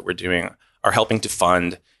fundraisers that we're doing are helping to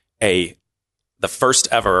fund the first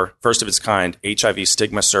of its kind HIV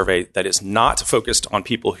stigma survey that is not focused on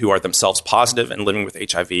people who are themselves positive and living with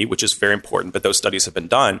HIV, which is very important, but those studies have been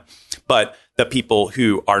done, but the people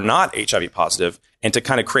who are not HIV positive, and to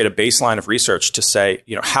kind of create a baseline of research to say,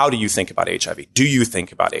 how do you think about HIV? Do you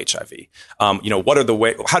think about HIV? What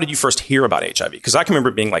are how did you first hear about HIV? Because I can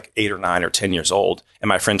remember being 8 or 9 or 10 years old and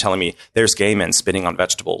my friend telling me there's gay men spitting on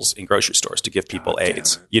vegetables in grocery stores to give people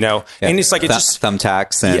AIDS, and it's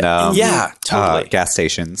thumbtacks and totally. Gas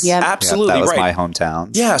stations. Yeah, that absolutely. was right. my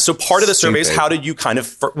hometown. Yeah. So part of the survey is how did you kind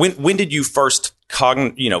of, when did you first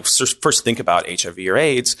first think about HIV or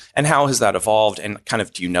AIDS, and how has that evolved? And kind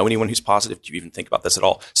of, do you know anyone who's positive? Do you even think about this at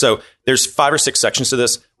all? So there's 5 or 6 sections to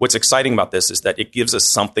this. What's exciting about this is that it gives us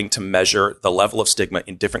something to measure the level of stigma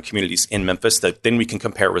in different communities in Memphis that then we can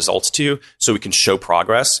compare results to, so we can show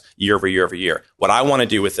progress year over year over year. What I want to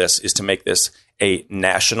do with this is to make this a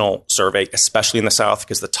national survey, especially in the South,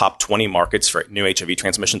 because the top 20 markets for new HIV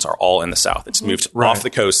transmissions are all in the South. It's moved off the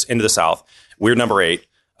coast into the South. We're number 8.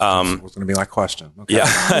 Was going to be my question. Okay.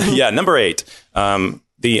 Yeah. Yeah. Number 8,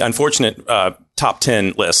 the unfortunate top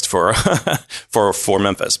 10 list for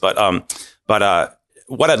Memphis. But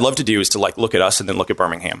what I'd love to do is to look at us and then look at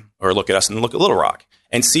Birmingham, or look at us and look at Little Rock,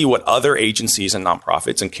 and see what other agencies and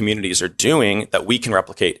nonprofits and communities are doing that we can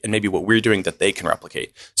replicate, and maybe what we're doing that they can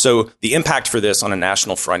replicate. So the impact for this on a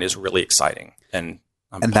national front is really exciting. And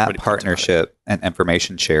that partnership and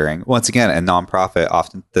information sharing, once again, a nonprofit,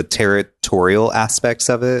 often the territorial aspects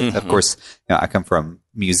of it. Mm-hmm. Of course, I come from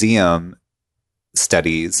museum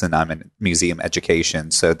studies and I'm in museum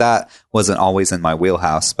education. So that wasn't always in my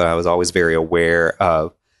wheelhouse, but I was always very aware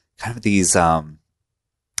of kind of these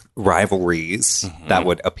rivalries that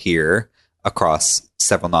would appear across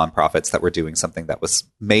several nonprofits that were doing something that was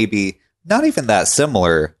maybe not even that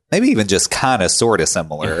similar, maybe even just kind of sort of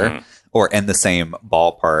similar. Or in the same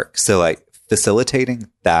ballpark. So facilitating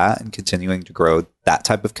that and continuing to grow that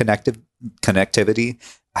type of connectivity,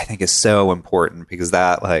 I think is so important, because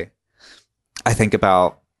that I think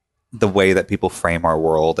about the way that people frame our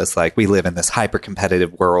world as we live in this hyper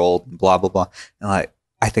competitive world and blah, blah, blah. And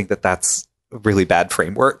I think that that's really bad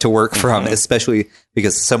framework to work from, especially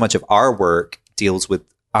because so much of our work deals with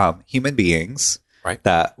human beings Right.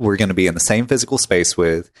 that we're going to be in the same physical space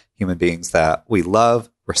with, human beings that we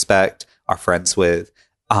love, respect, are friends with.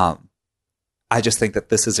 I just think that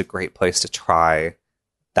this is a great place to try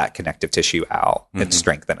that connective tissue out and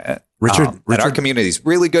strengthen it. And our community is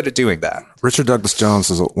really good at doing that. Richard Douglas Jones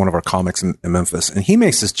is one of our comics in Memphis, and he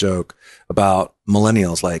makes this joke about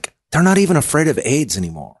millennials, like they're not even afraid of AIDS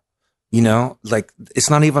anymore. You know, like it's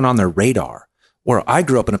not even on their radar. Where I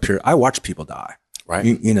grew up in a period, I watched people die. Right.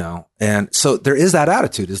 You know, and so there is that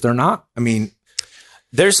attitude, is there not? I mean,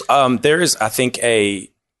 there is, I think, the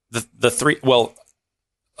three. Well,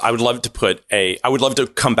 I would love to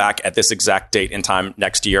come back at this exact date and time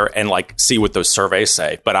next year and like see what those surveys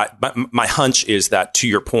say. But my hunch is that, to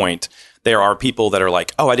your point, there are people that are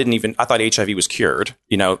like, oh, I thought HIV was cured.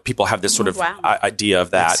 You know, people have this sort of idea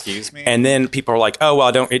of that. Excuse me? And then people are like, oh,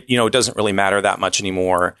 well, it doesn't really matter that much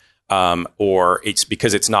anymore. Or it's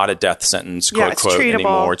because it's not a death sentence, quote, it's quote, treatable.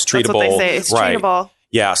 anymore. It's treatable. That's what they say. It's right. treatable.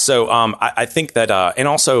 Yeah. So I think that, and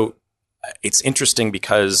also it's interesting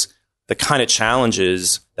because the kind of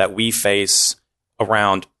challenges that we face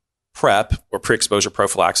around PrEP, or pre-exposure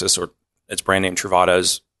prophylaxis, or its brand name Truvada,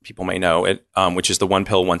 as people may know it, which is the 1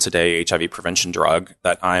 pill once a day HIV prevention drug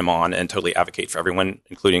that I'm on and totally advocate for everyone,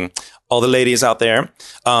 including all the ladies out there.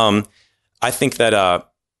 I think that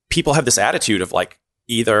people have this attitude of like,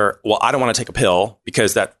 either, well, I don't want to take a pill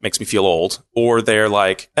because that makes me feel old, or they're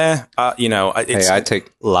like, Hey, I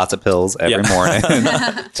take lots of pills every morning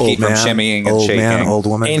to keep from shimmying and old shaking. man, old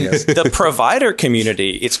woman. And Yes. the provider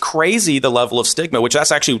community, it's crazy the level of stigma, which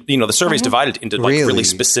that's actually, the survey's divided into like really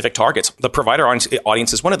specific targets. The provider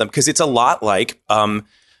audience is one of them, because it's a lot like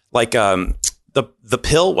the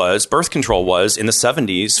pill was, birth control was in the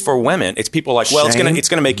 70s for women. It's people like, well, Shame. it's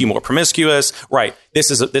gonna make you more promiscuous, right? This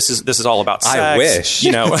is all about sex. I wish,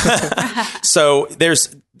 So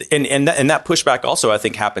there's and that pushback also, I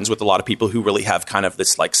think, happens with a lot of people who really have kind of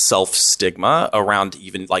this like self stigma around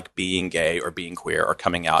even like being gay or being queer or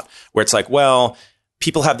coming out, where it's like, well,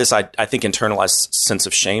 people have this, I think, internalized sense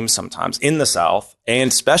of shame sometimes in the South,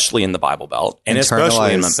 and especially in the Bible Belt, and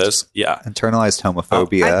especially in Memphis. Yeah. Internalized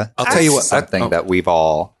homophobia. I'll tell you what, something that we've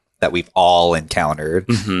all encountered,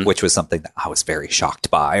 which was something that I was very shocked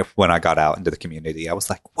by when I got out into the community. I was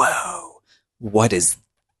like, whoa, what is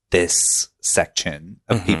this section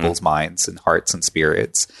of people's minds and hearts and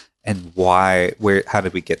spirits? And how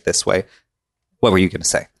did we get this way? What were you going to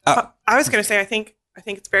say? I was going to say, I think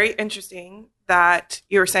it's very interesting that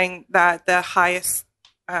you were saying that the highest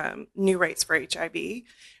new rates for HIV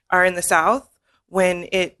are in the South, when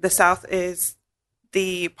the South is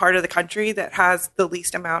the part of the country that has the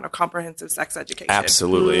least amount of comprehensive sex education.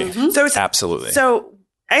 Absolutely. So it's Absolutely. So,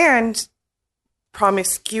 and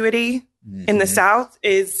promiscuity in the South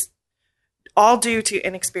is all due to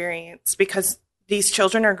inexperience, because these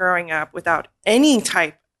children are growing up without any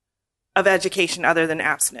type of education other than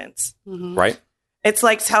abstinence. Right. It's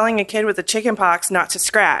like telling a kid with a chicken pox not to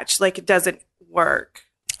scratch. Like, it doesn't work.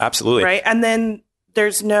 Absolutely. Right. And then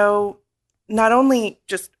there's not only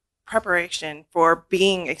just preparation for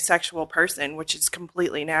being a sexual person, which is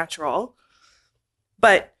completely natural,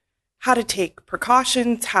 but how to take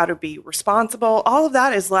precautions, how to be responsible. All of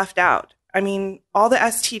that is left out. I mean, all the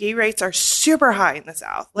STD rates are super high in the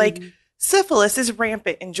South. Like, syphilis is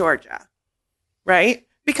rampant in Georgia, right?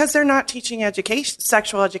 Because they're not teaching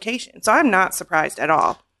sexual education. So I'm not surprised at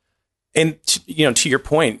all. And to your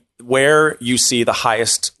point, where you see the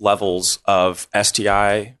highest levels of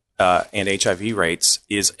STI and HIV rates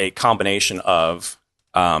is a combination of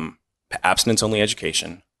abstinence-only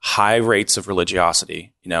education, high rates of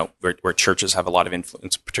religiosity, where churches have a lot of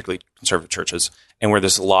influence, particularly conservative churches, and where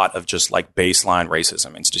there's a lot of just like baseline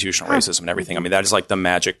racism, institutional racism, and everything. I mean, that is like the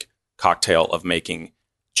magic cocktail of making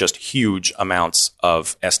just huge amounts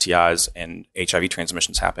of STIs and HIV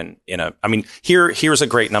transmissions happen here's a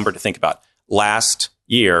great number to think about. Last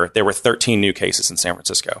year, there were 13 new cases in San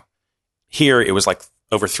Francisco. Here, it was like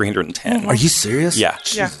over 310. Are you serious? Yeah.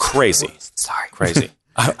 Crazy. Sorry. Crazy.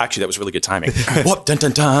 Actually, that was really good timing. Whoop, dun,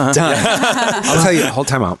 dun, dun. I'll tell you, whole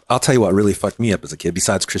time out. I'll tell you what really fucked me up as a kid,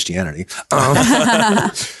 besides Christianity,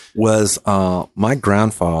 was my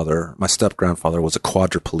step-grandfather was a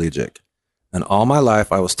quadriplegic. And all my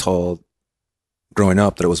life, I was told growing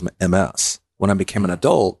up that it was MS. When I became an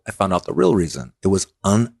adult, I found out the real reason. It was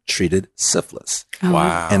untreated syphilis.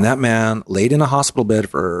 Wow. And that man laid in a hospital bed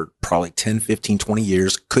for probably 10, 15, 20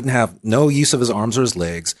 years, couldn't have no use of his arms or his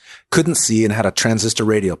legs, couldn't see, and had a transistor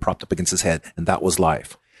radio propped up against his head. And that was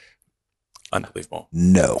life. Unbelievable.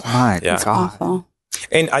 No. My Yeah. God. Awful.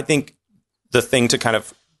 And I think the thing to kind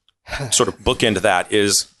of sort of bookend that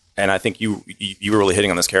is, and I think you were really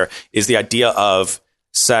hitting on this, Kara, is the idea of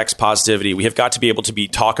sex positivity. We have got to be able to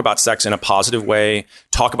talk about sex in a positive way,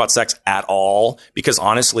 talk about sex at all, because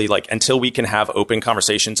honestly, like until we can have open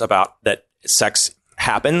conversations about that sex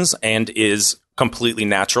happens and is completely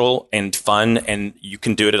natural and fun, and you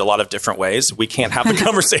can do it in a lot of different ways, we can't have the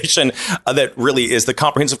conversation that really is the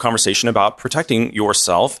comprehensive conversation about protecting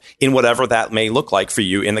yourself in whatever that may look like for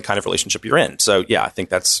you in the kind of relationship you're in. So yeah, I think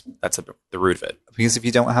that's the root of it. Because if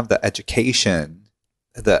you don't have the educational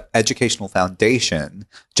foundation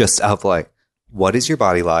just of like, what is your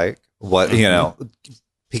body like? What, you know,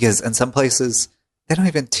 because in some places they don't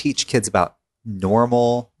even teach kids about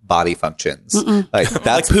normal body functions. Like that's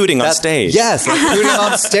like pooting on stage. Yes, like pooting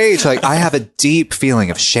on stage. Like I have a deep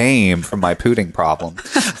feeling of shame from my pooting problem.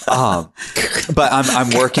 But I'm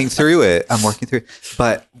working through it.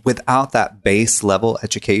 But without that base level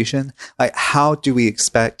education, like how do we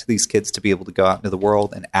expect these kids to be able to go out into the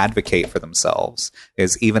world and advocate for themselves?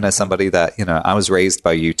 Is even as somebody that, you know, I was raised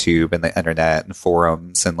by YouTube and the internet and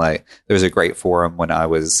forums, and like there was a great forum when I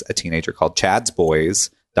was a teenager called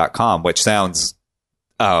chadsboys.com, which sounds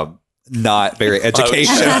not very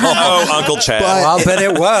educational. Uncle Chad. I'll bet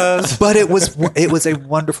it was. But it was a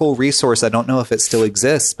wonderful resource. I don't know if it still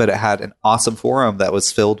exists, but it had an awesome forum that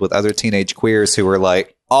was filled with other teenage queers who were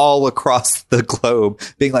like all across the globe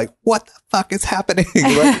being like, what the fuck is happening?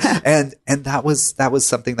 Like, and that was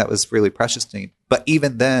something that was really precious to me. But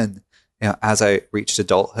even then, you know, as I reached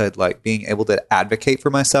adulthood, like being able to advocate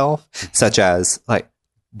for myself, such as like,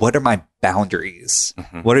 what are my boundaries?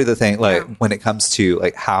 What are the things like when it comes to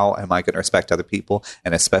like, how am I going to respect other people?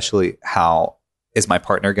 And especially how is my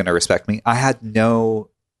partner going to respect me? I had no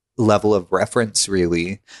level of reference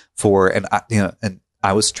really and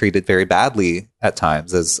I was treated very badly at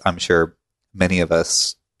times, as I'm sure many of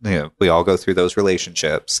us, you know, we all go through those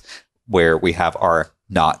relationships where we have our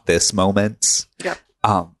not this moments. Yep.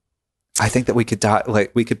 I think that we could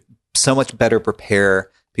so much better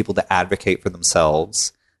prepare people to advocate for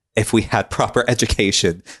themselves if we had proper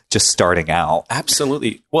education just starting out.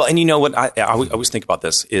 Absolutely. Well, and you know what I always think about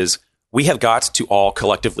this is we have got to all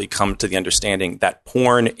collectively come to the understanding that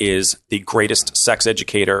porn is the greatest sex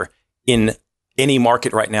educator in any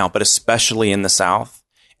market right now, but especially in the South.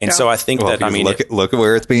 And so I think look at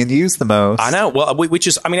where it's being used the most. I know. Well,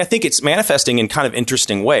 I think it's manifesting in kind of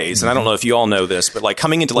interesting ways. And I don't know if you all know this, but like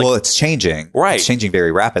coming into well, it's changing. Right. It's changing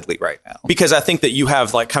very rapidly right now. Because I think that you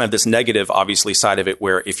have like kind of this negative, obviously, side of it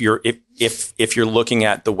where if you're looking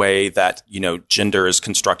at the way that, you know, gender is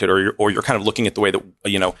constructed, or you're kind of looking at the way that,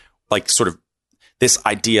 you know, like sort of this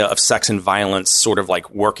idea of sex and violence sort of like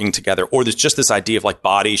working together, or there's just this idea of like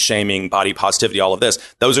body shaming, body positivity, all of this.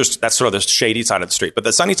 That's sort of the shady side of the street. But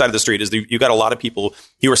the sunny side of the street is you got a lot of people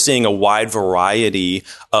who are seeing a wide variety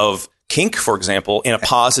of kink, for example, in a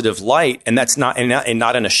positive light, and that's not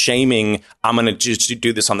not in a shaming. I'm going to just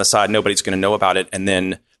do this on the side. Nobody's going to know about it, and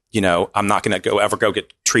then, you know, I'm not going to ever go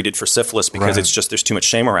get treated for syphilis because it's just there's too much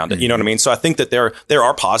shame around it. You know what I mean? So I think that there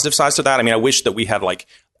are positive sides to that. I mean, I wish that we had like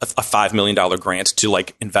a $5 million grant to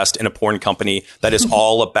like invest in a porn company that is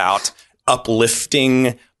all about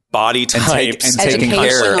uplifting body types and taking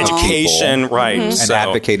care of education, people, right? and So,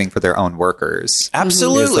 advocating for their own workers.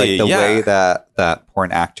 Absolutely, It's like the way that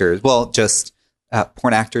porn actors,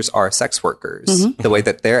 porn actors are sex workers. The way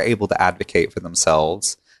that they're able to advocate for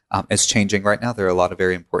themselves is changing right now. There are a lot of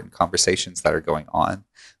very important conversations that are going on,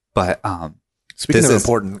 but Speaking of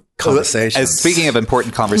important conversations. Speaking of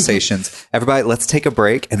important conversations, everybody, let's take a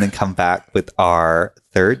break and then come back with our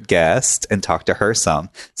third guest and talk to her some.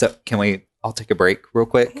 So can we all take a break real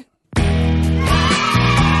quick?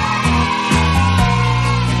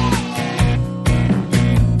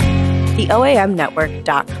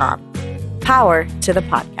 TheOAMnetwork.com. Power to the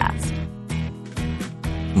podcast.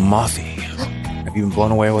 Moffy, have you been blown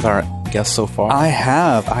away with our guests so far? I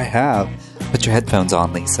have. Put your headphones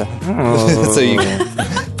on, Lisa. Oh. So you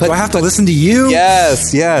Do I have to listen to you?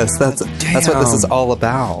 Yes. That's what this is all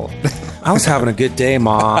about. I was having a good day,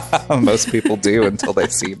 Moff. Most people do until they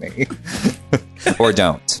see me. or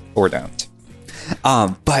don't.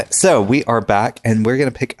 But so we are back, and we're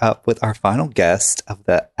going to pick up with our final guest of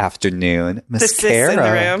the afternoon, Miss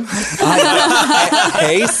Kara.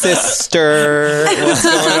 Hey, sister. What's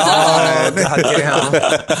going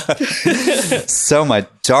on? So, my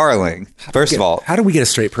darling, first of all, how do we get a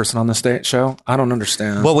straight person on this show? I don't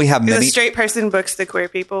understand. well, we have The many, straight person books the queer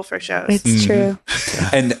people for shows. It's true.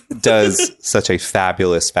 and does such a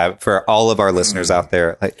fabulous, for all of our listeners out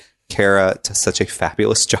there, like, Kara does such a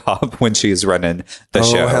fabulous job when she's running the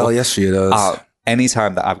show. Oh, hell yes, she does.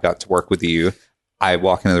 Anytime that I've got to work with you, I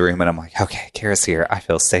walk into the room and I'm like, okay, Kara's here. I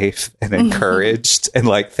feel safe and encouraged and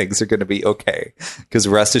like things are going to be okay. Because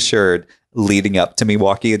rest assured, leading up to me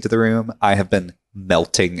walking into the room, I have been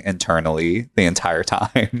melting internally the entire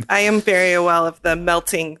time. I am very aware of the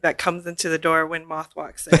melting that comes into the door when Moth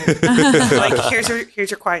walks in. Like, here's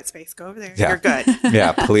your quiet space. Go over there. Yeah. You're good.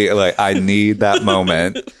 Yeah, please. Like, I need that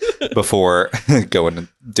moment before going and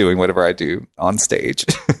doing whatever I do on stage.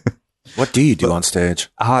 What do you do on stage?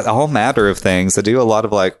 All matter of things. I do a lot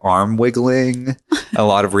of like arm wiggling, a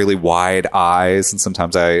lot of really wide eyes, and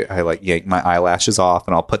sometimes I like yank my eyelashes off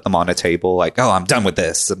and I'll put them on a table. Like, oh, I'm done with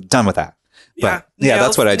this. I'm done with that. But yeah,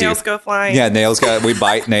 that's what I do. Nails go flying. Yeah, we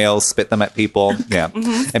bite nails, spit them at people. Yeah,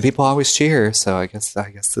 and people always cheer. So I guess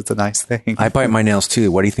it's a nice thing. I bite my nails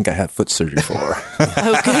too. What do you think I had foot surgery for?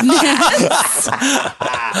 Oh, goodness.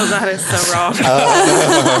 Oh, that is so wrong.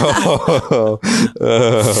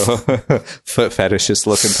 Foot fetishist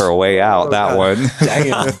looking for a way out. That one.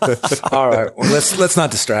 Damn. All right. Well, let's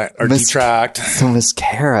not distract or detract. So Miss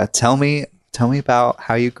Kara, tell me about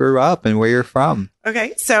how you grew up and where you're from.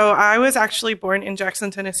 Okay, so I was actually born in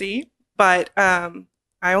Jackson, Tennessee, but I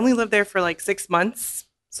only lived there for like 6 months.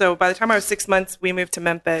 So by the time I was 6 months, we moved to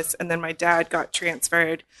Memphis, and then my dad got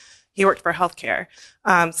transferred. He worked for healthcare.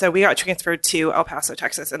 So we got transferred to El Paso,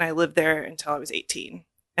 Texas, and I lived there until I was 18.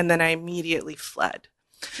 And then I immediately fled.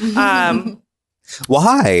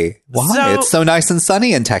 Why? So- It's so nice and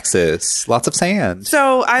sunny in Texas. Lots of sand.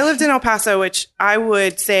 So I lived in El Paso, which I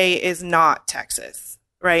would say is not Texas,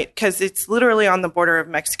 right? Because it's literally on the border of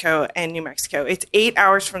Mexico and New Mexico. It's 8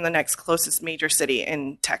 hours from the next closest major city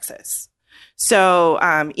in Texas.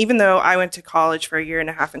 So even though I went to college for a year and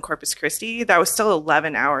a half in Corpus Christi, that was still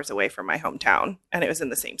 11 hours away from my hometown, and it was in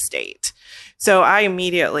the same state. So I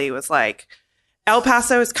immediately was like, El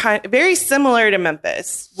Paso is very similar to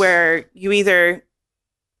Memphis, where you either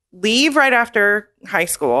leave right after high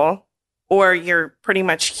school or you're pretty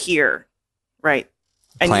much here, right?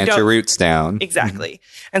 And Plant your roots down. Exactly.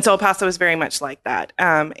 And so El Paso is very much like that.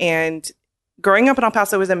 And growing up in El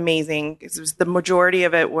Paso was amazing. The majority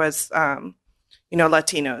of it was,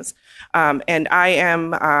 Latinos. And I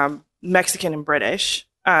am Mexican and British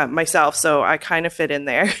myself, so I kind of fit in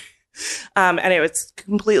there. And it was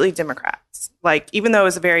completely Democrats. Like, even though it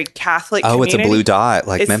was a very Catholic community. It's a blue dot,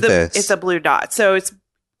 like Memphis. It's a blue dot. So it's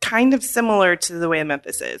kind of similar to the way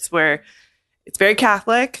Memphis is, where it's very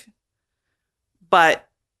Catholic, but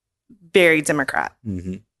very Democrat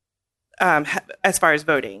as far as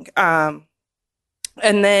voting. And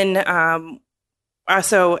then,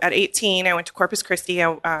 so at 18, I went to Corpus Christi.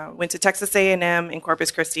 I went to Texas A&M in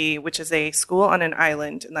Corpus Christi, which is a school on an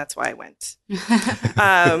island, and that's why I went.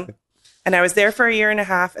 And I was there for a year and a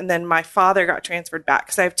half, and then my father got transferred back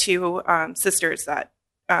because I have two sisters that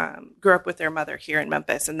grew up with their mother here in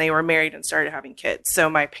Memphis, and they were married and started having kids.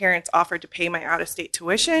 So my parents offered to pay my out-of-state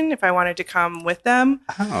tuition if I wanted to come with them.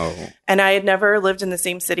 Oh. And I had never lived in the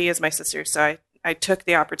same city as my sisters, so I took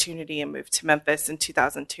the opportunity and moved to Memphis in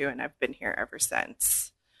 2002, and I've been here ever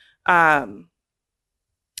since.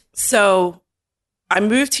 So I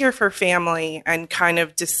moved here for family and kind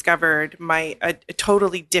of discovered a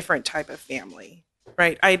totally different type of family,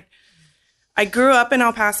 right? I grew up in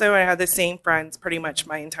El Paso. I had the same friends pretty much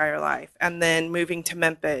my entire life. And then moving to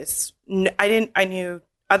Memphis, I knew,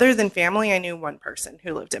 other than family, I knew one person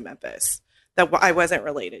who lived in Memphis that I wasn't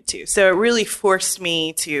related to. So it really forced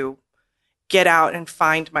me to get out and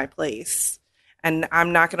find my place. And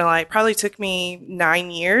I'm not going to lie, it probably took me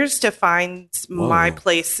 9 years to find my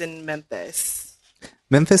place in Memphis.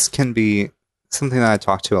 Memphis can be something that I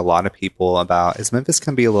talk to a lot of people about. Is Memphis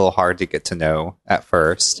can be a little hard to get to know at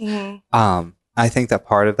first. Mm-hmm. I think that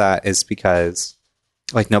part of that is because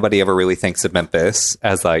like nobody ever really thinks of Memphis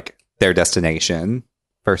as like their destination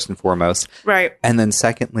first and foremost, right? And then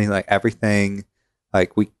secondly, like everything,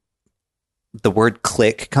 like the word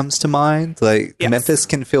click comes to mind. Like yes. Memphis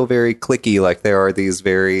can feel very clicky. Like there are these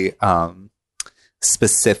very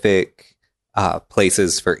specific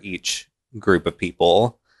places for each group of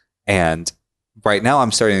people. And right now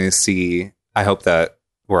I'm starting to see, I hope that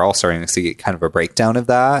we're all starting to see kind of a breakdown of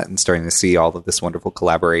that and starting to see all of this wonderful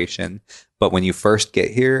collaboration. But when you first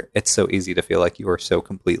get here, it's so easy to feel like you are so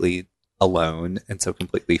completely alone and so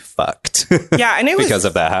completely fucked. Yeah. And because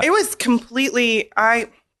of that. It was completely, I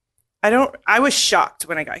was shocked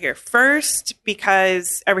when I got here. First,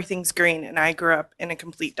 because everything's green and I grew up in a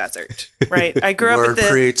complete desert, right? I grew up at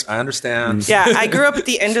I understand. Yeah, I grew up at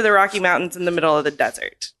the end of the Rocky Mountains in the middle of the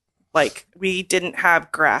desert. Like, we didn't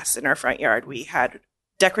have grass in our front yard. We had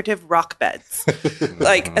decorative rock beds.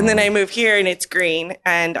 And then I moved here and it's green.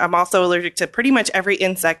 And I'm also allergic to pretty much every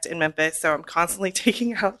insect in Memphis. So I'm constantly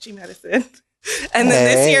taking allergy medicine. And then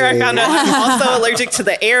this year I found out I'm also allergic to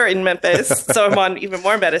the air in Memphis. So I'm on even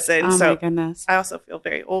more medicine. Oh so my goodness. I also feel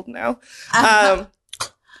very old now.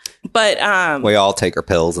 But We all take our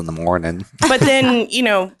pills in the morning. but then,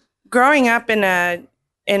 growing up in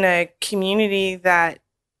a community that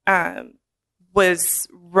was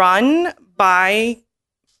run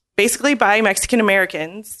basically by Mexican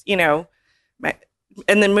Americans, and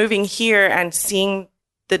then moving here and seeing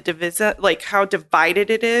the division, like how divided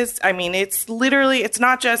it is. I mean, it's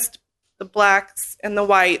not just the blacks and the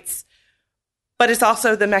whites, but it's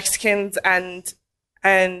also the Mexicans and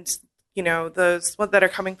those that are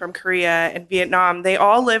coming from Korea and Vietnam. They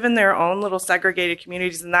all live in their own little segregated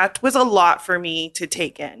communities, and that was a lot for me to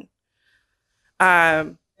take in.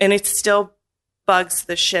 And it still bugs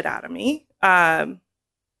the shit out of me.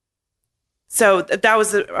 So that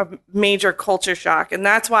was a major culture shock. And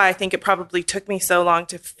that's why I think it probably took me so long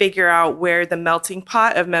to figure out where the melting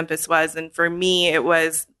pot of Memphis was. And for me, it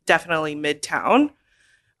was definitely Midtown.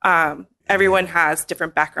 Everyone has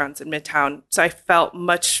different backgrounds in Midtown. So I felt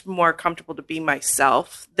much more comfortable to be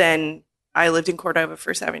myself than I lived in Cordova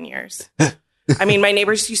for 7 years. I mean, my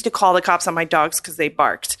neighbors used to call the cops on my dogs because they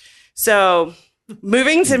barked. So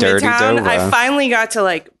moving to Dirty Midtown, Dova. I finally got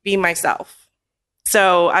to be myself.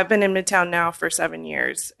 So I've been in Midtown now for 7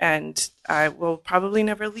 years, and I will probably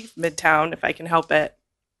never leave Midtown if I can help it.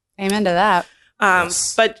 Amen to that.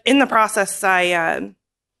 Yes. But in the process,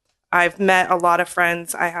 I've met a lot of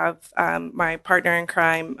friends. I have my partner in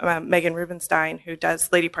crime, Megan Rubenstein, who does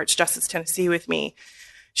Lady Parts Justice Tennessee with me.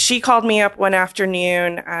 She called me up one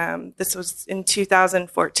afternoon. This was in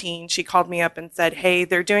 2014. She called me up and said, "Hey,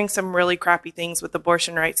 they're doing some really crappy things with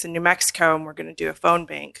abortion rights in New Mexico, and we're going to do a phone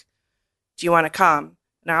bank. Do you want to come?"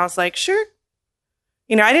 And I was like, "Sure."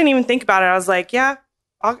 I didn't even think about it. I was like, "Yeah,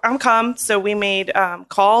 I'll come." So we made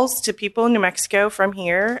calls to people in New Mexico from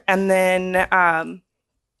here, and then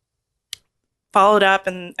followed up,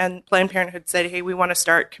 and Planned Parenthood said, "Hey, we want to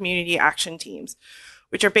start community action teams,"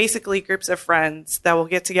 which are basically groups of friends that will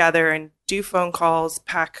get together and do phone calls,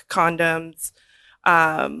 pack condoms,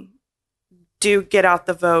 do get out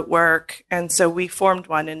the vote work. And so we formed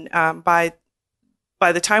one. And by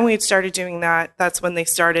the time we had started doing that, that's when they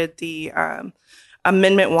started the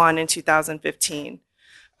Amendment 1 in 2015.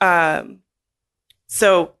 In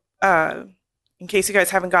case you guys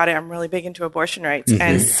haven't got it, I'm really big into abortion rights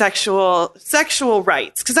and sexual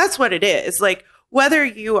rights, because that's what it is. Like, whether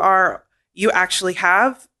you actually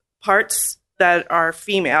have parts that are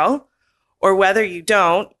female, or whether you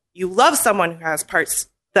don't, you love someone who has parts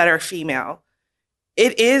that are female.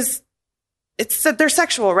 They're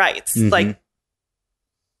sexual rights. Like,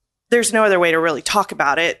 there's no other way to really talk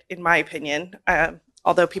about it, in my opinion.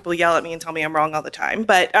 Although people yell at me and tell me I'm wrong all the time,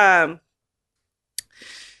 but.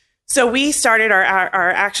 So we started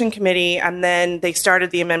our action committee, and then they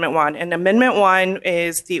started the Amendment 1. And Amendment 1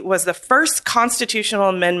 was the first constitutional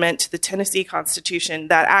amendment to the Tennessee Constitution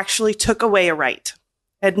that actually took away a right.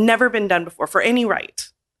 It had never been done before for any right.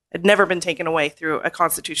 It had never been taken away through a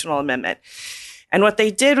constitutional amendment. And what they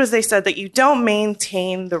did was they said that you don't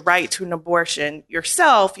maintain the right to an abortion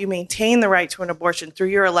yourself, you maintain the right to an abortion through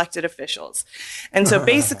your elected officials. And so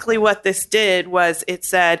basically what this did was it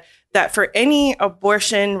said that for any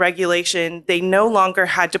abortion regulation, they no longer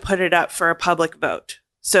had to put it up for a public vote.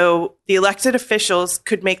 So the elected officials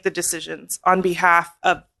could make the decisions on behalf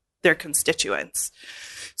of their constituents.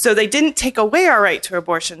 So they didn't take away our right to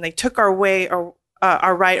abortion. They took our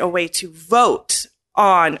right away to vote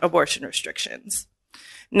on abortion restrictions.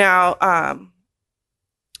 Now,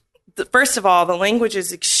 first of all, the language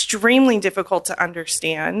is extremely difficult to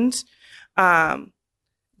understand. I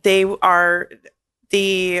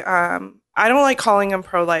don't like calling them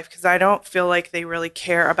pro-life because I don't feel like they really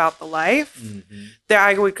care about the life.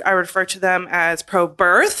 I would refer to them as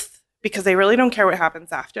pro-birth because they really don't care what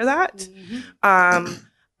happens after that.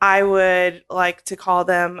 I would like to call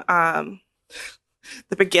them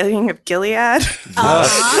the beginning of Gilead. Yeah.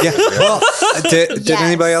 Well, did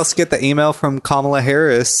anybody else get the email from Kamala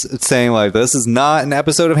Harris saying this is not an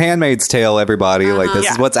episode of Handmaid's Tale, everybody?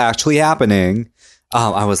 This is what's actually happening.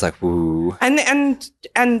 I was like, ooh.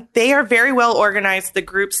 And they are very well organized. The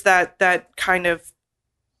groups that kind of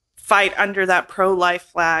fight under that pro-life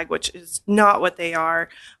flag, which is not what they are,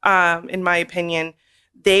 in my opinion.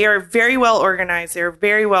 They are very well organized. They're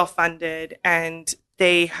very well funded, and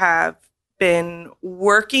they have been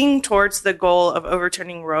working towards the goal of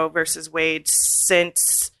overturning Roe versus Wade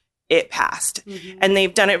since it passed. And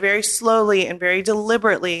they've done it very slowly and very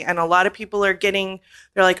deliberately. And a lot of people they're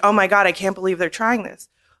like, oh my God, I can't believe they're trying this.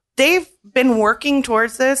 they've been working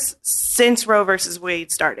towards this since Roe versus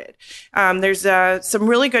Wade started. There's some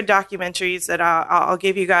really good documentaries that I'll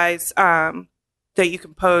give you guys that you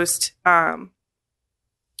can post. But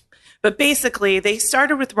basically, they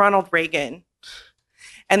started with Ronald Reagan,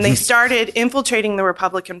 and they started infiltrating the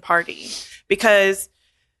Republican Party because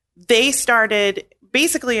they started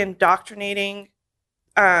basically indoctrinating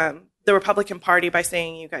the Republican Party by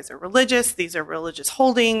saying, you guys are religious. These are religious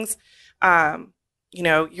holdings.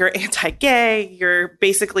 You're anti-gay. You're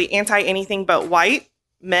basically anti-anything but white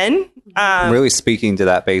men. Really speaking to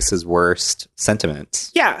that base's worst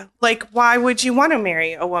sentiments. Yeah. Like, why would you want to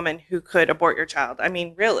marry a woman who could abort your child? I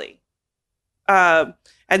mean, really? And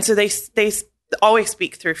so they always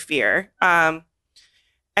speak through fear. And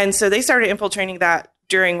so they started infiltrating that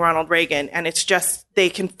during Ronald Reagan, and it's just, they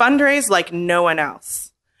can fundraise like no one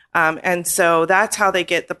else. And so that's how they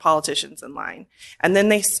get the politicians in line. And then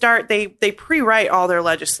they pre-write all their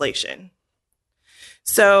legislation.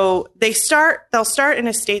 So they'll start in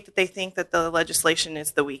a state that they think that the legislation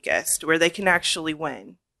is the weakest, where they can actually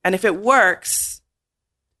win. And if it works,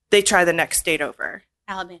 they try the next state over.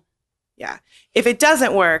 Alabama. Yeah. If it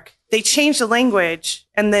doesn't work, they change the language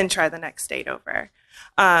and then try the next state over.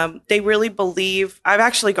 They really believe, I've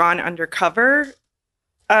actually gone undercover.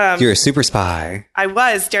 You're a super spy. I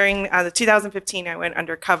was during the 2015. I went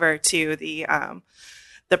undercover to the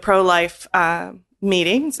pro-life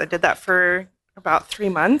meetings. I did that for about 3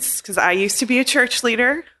 months because I used to be a church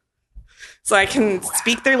leader, so I can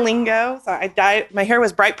speak their lingo. So I dyed my hair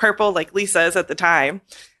was bright purple, like Lisa's at the time.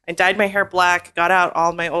 I dyed my hair black, got out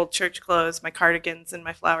all my old church clothes, my cardigans, and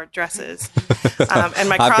my flowered dresses, and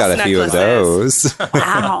my cross I've got a few of those.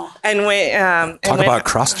 Wow. And Talk about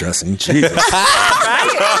cross-dressing. Jesus. Right?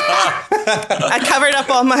 I covered up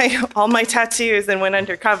all my tattoos and went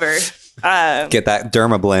undercover. Get that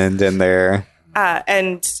derma blend in there.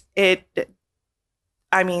 And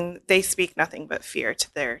they speak nothing but fear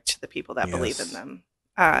to the people that believe in them,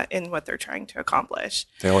 in what they're trying to accomplish.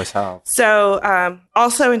 They always have. So,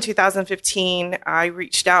 also in 2015, I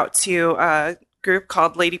reached out to a group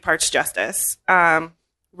called Lady Parts Justice,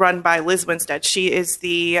 run by Liz Winstead. She is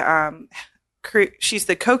she's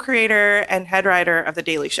the co-creator and head writer of The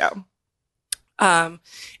Daily Show. And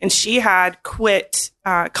she had quit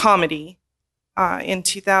comedy in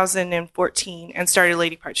 2014 and started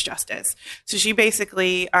Lady Parts Justice. So she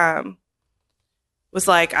basically was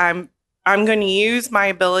like, I'm going to use my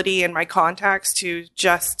ability and my contacts to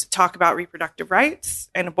just talk about reproductive rights,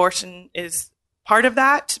 and abortion is part of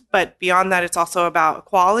that. But beyond that, it's also about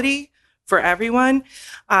equality for everyone.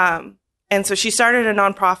 And so she started a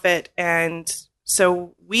nonprofit, and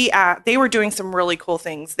so they were doing some really cool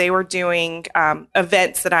things. They were doing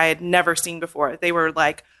events that I had never seen before. They were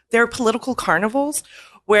political carnivals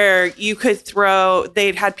where you could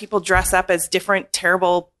they'd had people dress up as different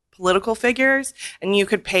terrible political figures, and you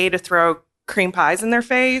could pay to throw cream pies in their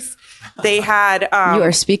face. They had you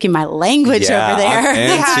are speaking my language over there.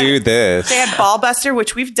 I'm into this. They had Ball Buster,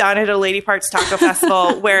 which we've done at a Lady Parts Taco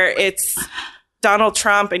Festival, where it's Donald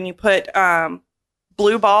Trump, and you put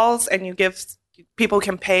blue balls, and you give people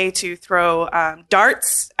can pay to throw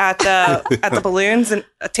darts at the balloons and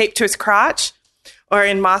taped to his crotch. Or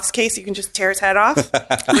in Moth's case, you can just tear his head off with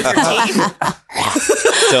your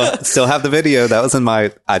teeth. Still have the video. That was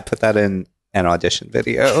I'd put that in an audition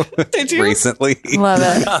video. Did you? Recently. Love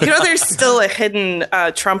it. There's still a hidden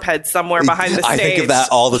Trump head somewhere behind the stage. I think of that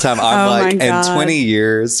all the time. I'm my God. in 20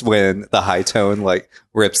 years, when the high tone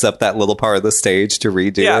rips up that little part of the stage to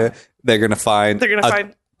redo it, they're going to find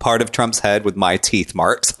part of Trump's head with my teeth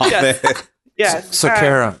marks on it. Yes. So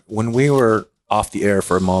Kara, when we were off the air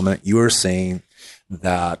for a moment, you were saying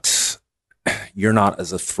that you're not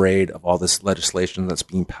as afraid of all this legislation that's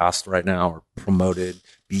being passed right now or promoted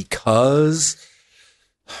because...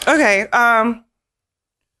 Okay.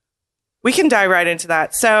 We can dive right into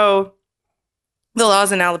that. So the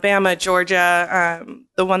laws in Alabama, Georgia,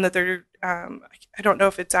 the one that they're, I don't know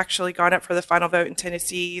if it's actually gone up for the final vote in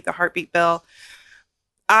Tennessee, the heartbeat bill.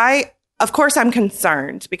 Of course, I'm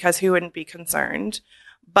concerned, because who wouldn't be concerned?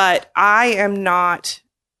 But I am not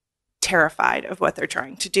terrified of what they're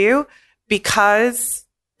trying to do, because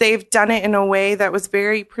they've done it in a way that was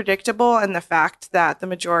very predictable. And the fact that the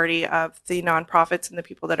majority of the nonprofits and the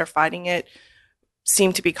people that are fighting it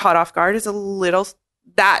seem to be caught off guard is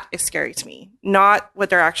that is scary to me, not what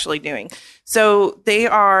they're actually doing. So they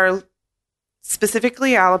are,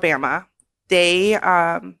 specifically Alabama, they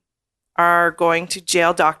are going to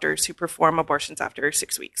jail doctors who perform abortions after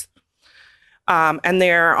 6 weeks. And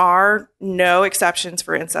there are no exceptions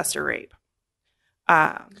for incest or rape.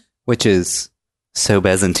 Which is so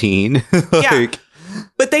Byzantine. Yeah.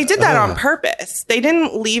 But they did that on purpose. They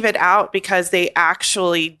didn't leave it out because they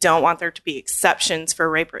actually don't want there to be exceptions for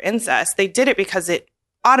rape or incest. They did it because it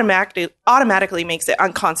automatically makes it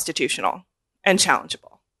unconstitutional and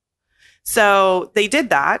challengeable. So they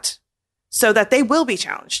did that so that they will be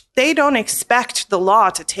challenged. They don't expect the law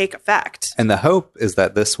to take effect. And the hope is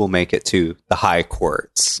that this will make it to the high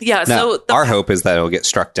courts. Yeah. Now, our hope is that it'll get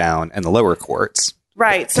struck down in the lower courts.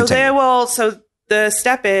 Right. So Continue. they will. So the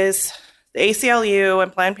step is the ACLU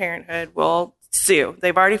and Planned Parenthood will sue.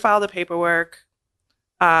 They've already filed the paperwork.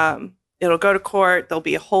 It'll go to court. There'll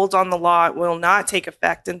be a hold on the law. It will not take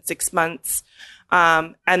effect in 6 months.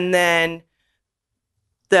 And then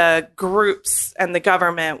the groups and the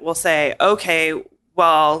government will say, okay,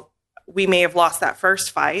 well, we may have lost that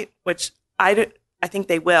first fight, which I think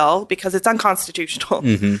they will because it's unconstitutional.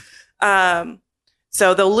 Mm-hmm.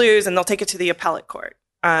 So they'll lose and they'll take it to the appellate court.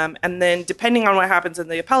 And then depending on what happens in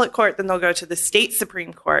the appellate court, then they'll go to the state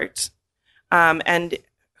Supreme Court. And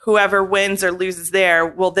whoever wins or loses there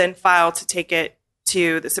will then file to take it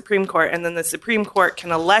to the Supreme Court. And then the Supreme Court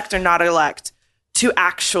can elect or not elect to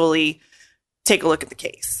actually take a look at the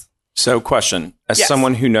case. So question, as Yes.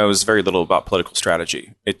 someone who knows very little about political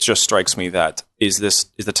strategy, it just strikes me that is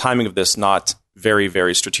the timing of this not very,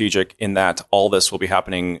 very strategic in that all this will be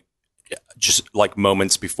happening just like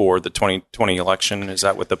moments before the 2020 election? Is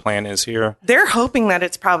that what the plan is here? They're hoping that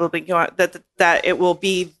it's probably going that it will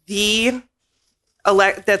be that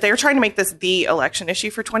they're trying to make this the election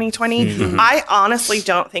issue for 2020. Mm-hmm. I honestly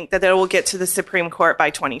don't think that it will get to the Supreme Court by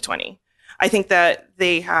 2020. I think that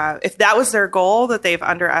if that was their goal, that they've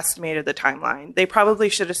underestimated the timeline. They probably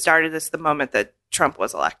should have started this the moment that Trump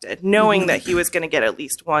was elected, knowing that he was going to get at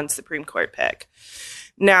least one Supreme Court pick.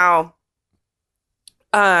 Now,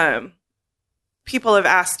 people have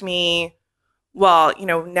asked me, well,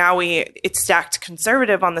 now it's stacked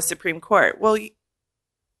conservative on the Supreme Court. Well,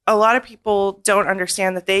 a lot of people don't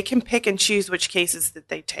understand that they can pick and choose which cases that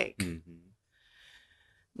they take. Mm-hmm.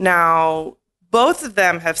 Now, both of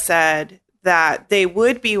them have said that they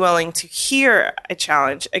would be willing to hear a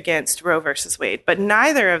challenge against Roe versus Wade, but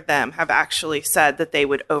neither of them have actually said that they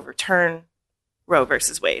would overturn Roe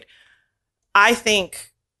versus Wade. I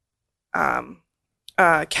think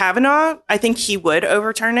Kavanaugh, I think he would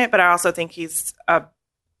overturn it, but I also think he's a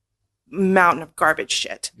mountain of garbage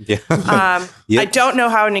shit. Yeah. I don't know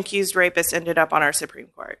how an accused rapist ended up on our Supreme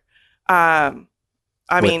Court. I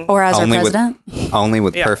mean, Or as our Only with- president. Only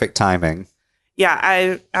with Yeah. perfect timing.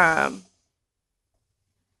 yeah,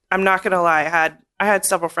 I'm not gonna lie. I had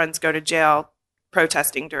several friends go to jail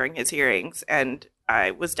protesting during his hearings, and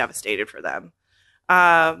I was devastated for them.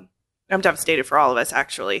 I'm devastated for all of us,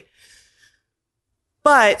 actually.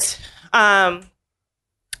 But I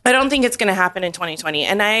don't think it's going to happen in 2020.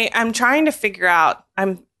 And I'm trying to figure out.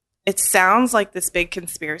 It sounds like this big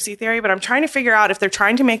conspiracy theory, but I'm trying to figure out if they're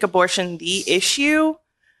trying to make abortion the issue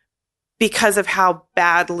because of how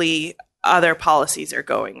badly other policies are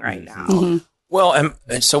going right now. Mm-hmm. Well,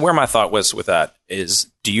 and so where my thought was with that is,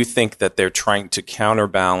 do you think that they're trying to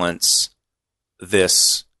counterbalance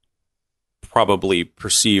this probably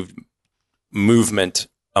perceived movement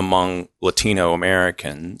among Latino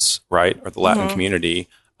Americans, right, or the Latin community,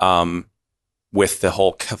 with the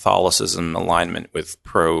whole Catholicism alignment with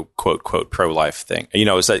quote pro-life thing?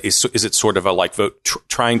 Is it sort of a like vote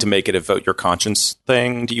trying to make it a vote your conscience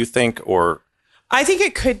thing? Do you think, or I think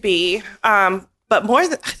it could be, but more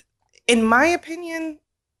than, in my opinion,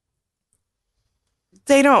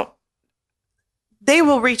 they don't. They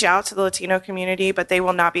will reach out to the Latino community, but they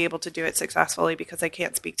will not be able to do it successfully because I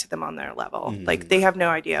can't speak to them on their level. Like, they have no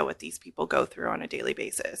idea what these people go through on a daily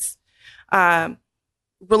basis.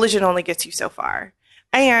 Religion only gets you so far.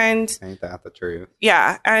 And Ain't that the truth?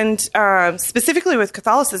 yeah, and specifically with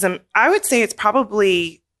Catholicism, I would say it's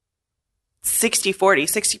probably 60-40.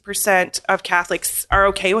 60% of Catholics are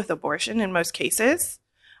okay with abortion in most cases.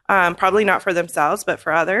 Probably not for themselves, but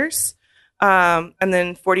for others. And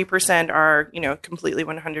then 40% are, completely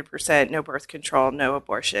 100% no birth control, no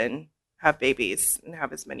abortion, have babies and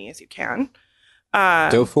have as many as you can.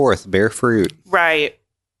 Go forth, bear fruit. Right.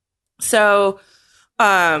 So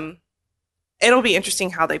it'll be interesting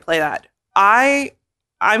how they play that.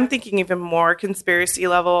 I'm thinking even more conspiracy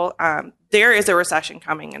level. There is a recession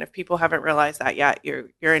coming, and if people haven't realized that yet, you're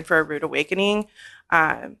in for a rude awakening.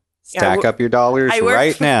 Stack up your dollars I work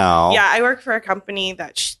right for- now. Yeah, I work for a company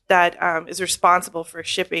that is responsible for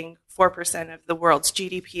shipping 4% of the world's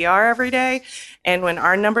GDPR every day. And when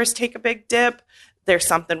our numbers take a big dip, there's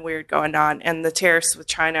something weird going on. And the tariffs with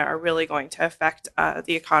China are really going to affect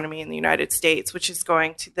the economy in the United States, which is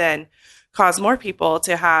going to then cause more people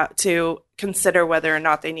to consider whether or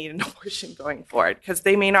not they need an abortion going forward, because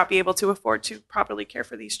they may not be able to afford to properly care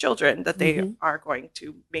for these children that they are going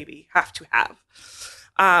to maybe have to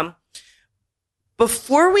have.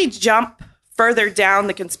 Before we jump further down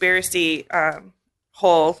the conspiracy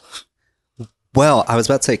hole. Well, I was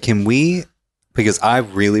about to say, can we, because I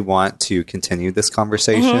really want to continue this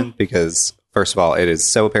conversation because, first of all, it is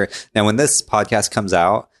so apparent. Now, when this podcast comes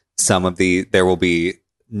out, there will be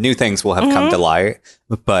new things will have come to light,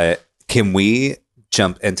 but can we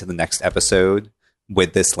jump into the next episode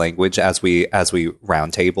with this language as we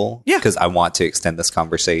roundtable? Yeah. Because I want to extend this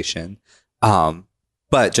conversation.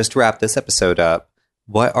 But just to wrap this episode up,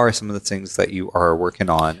 what are some of the things that you are working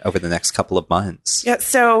on over the next couple of months? Yeah,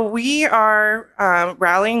 so we are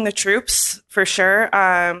rallying the troops for sure.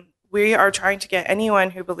 We are trying to get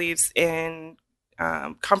anyone who believes in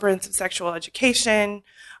comprehensive sexual education,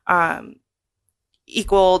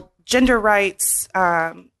 equal gender rights,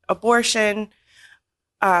 abortion,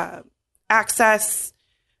 access,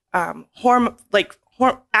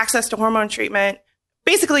 access to hormone treatment,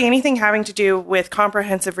 basically anything having to do with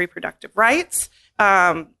comprehensive reproductive rights.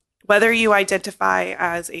 Whether you identify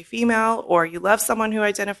as a female or you love someone who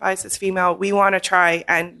identifies as female, we want to try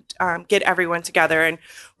and get everyone together. And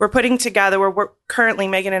we're currently,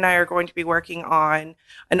 Megan and I are going to be working on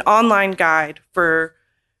an online guide for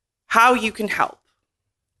how you can help.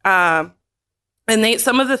 And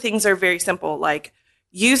some of the things are very simple, like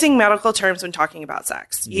using medical terms when talking about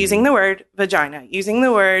sex, using the word vagina, using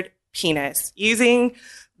the word penis, using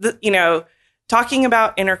talking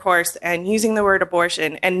about intercourse and using the word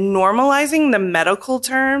abortion, and normalizing the medical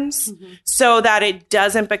terms so that it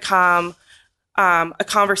doesn't become a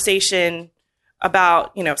conversation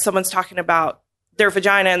about, someone's talking about their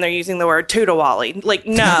vagina and they're using the word tootawally. Like,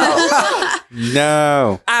 no.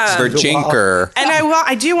 No. Virginker. And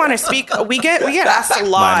I do want to speak. We get asked a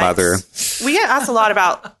lot. My mother. We get asked a lot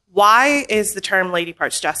about why is the term lady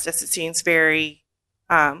parts justice? It seems very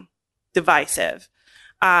divisive.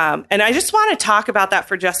 And I just want to talk about that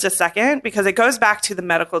for just a second, because it goes back to the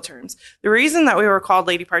medical terms. The reason that we were called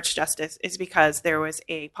Lady Parts Justice is because there was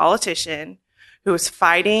a politician who was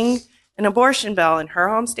fighting an abortion bill in her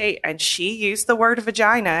home state, and she used the word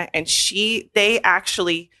vagina, and they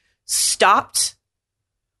actually stopped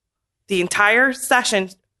the entire session,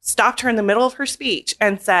 stopped her in the middle of her speech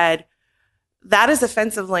and said, "That is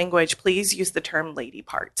offensive language. Please use the term lady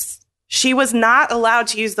parts." She was not allowed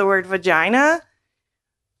to use the word vagina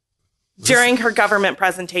during her government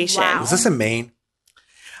presentation. Wow. Was this in Maine?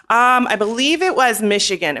 I believe it was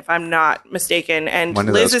Michigan, if I'm not mistaken. And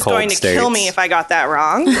Liz is going to kill me if I got that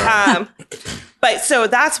wrong. But so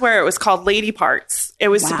that's where it was called Lady Parts. It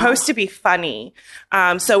was supposed to be funny.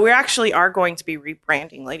 So we actually are going to be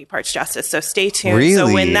rebranding Lady Parts Justice. So stay tuned. Really?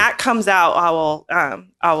 So when that comes out,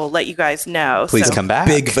 I will let you guys know. Please come back.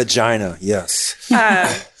 Big vagina. Yes.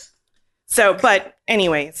 But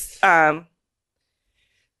anyways, yeah.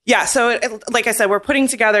 So like I said, we're putting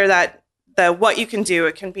together what you can do.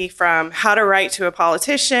 It can be from how to write to a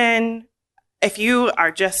politician. If you are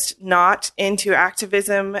just not into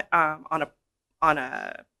activism on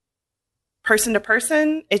a person to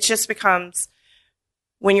person, it just becomes,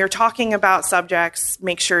 when you're talking about subjects,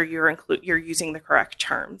 make sure you're using the correct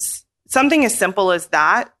terms. Something as simple as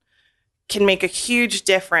that can make a huge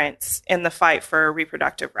difference in the fight for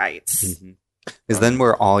reproductive rights. Mm-hmm. Because then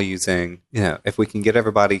we're all using, if we can get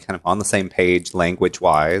everybody kind of on the same page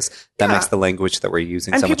language-wise, that makes the language that we're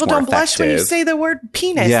using so much more effective. And people don't blush when you say the word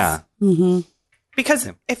penis. Yeah. Mm-hmm. Because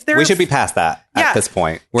we should be past that at this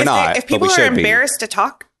point. We're not. If people are embarrassed to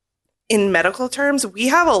talk in medical terms, we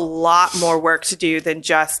have a lot more work to do than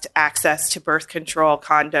just access to birth control,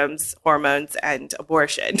 condoms, hormones, and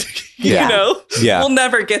abortion. We'll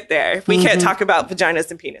never get there if we can't talk about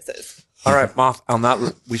vaginas and penises. All right, Moth, on that,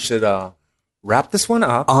 we should wrap this one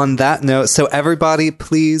up. On that note, so everybody,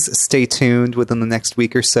 please stay tuned. Within the next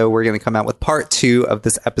week or so, we're going to come out with part 2 of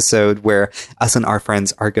this episode, where us and our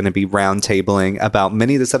friends are going to be roundtabling about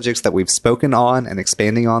many of the subjects that we've spoken on and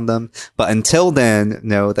expanding on them. But until then,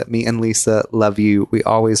 know that me and Lisa love you. We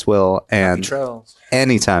always will. And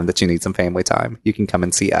anytime that you need some family time, you can come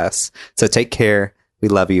and see us. So take care. We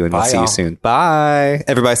love you, and we'll see you soon. Bye.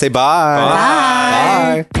 Everybody say bye.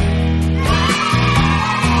 Bye. Bye.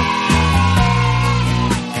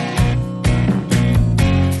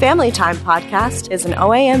 Family Time Podcast is an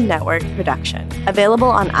OAM Network production, available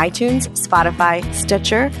on iTunes, Spotify,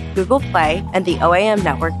 Stitcher, Google Play, and the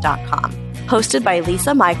OAMnetwork.com. Hosted by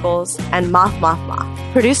Lisa Michaels and Moth.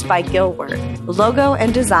 Produced by Gil Word. Logo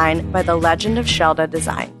and design by the Legend of Shelda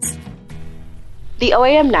Designs. The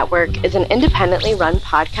OAM Network is an independently run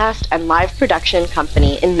podcast and live production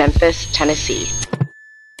company in Memphis, Tennessee.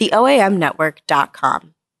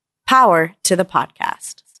 TheOAMNetwork.com. Power to the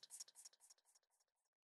podcast.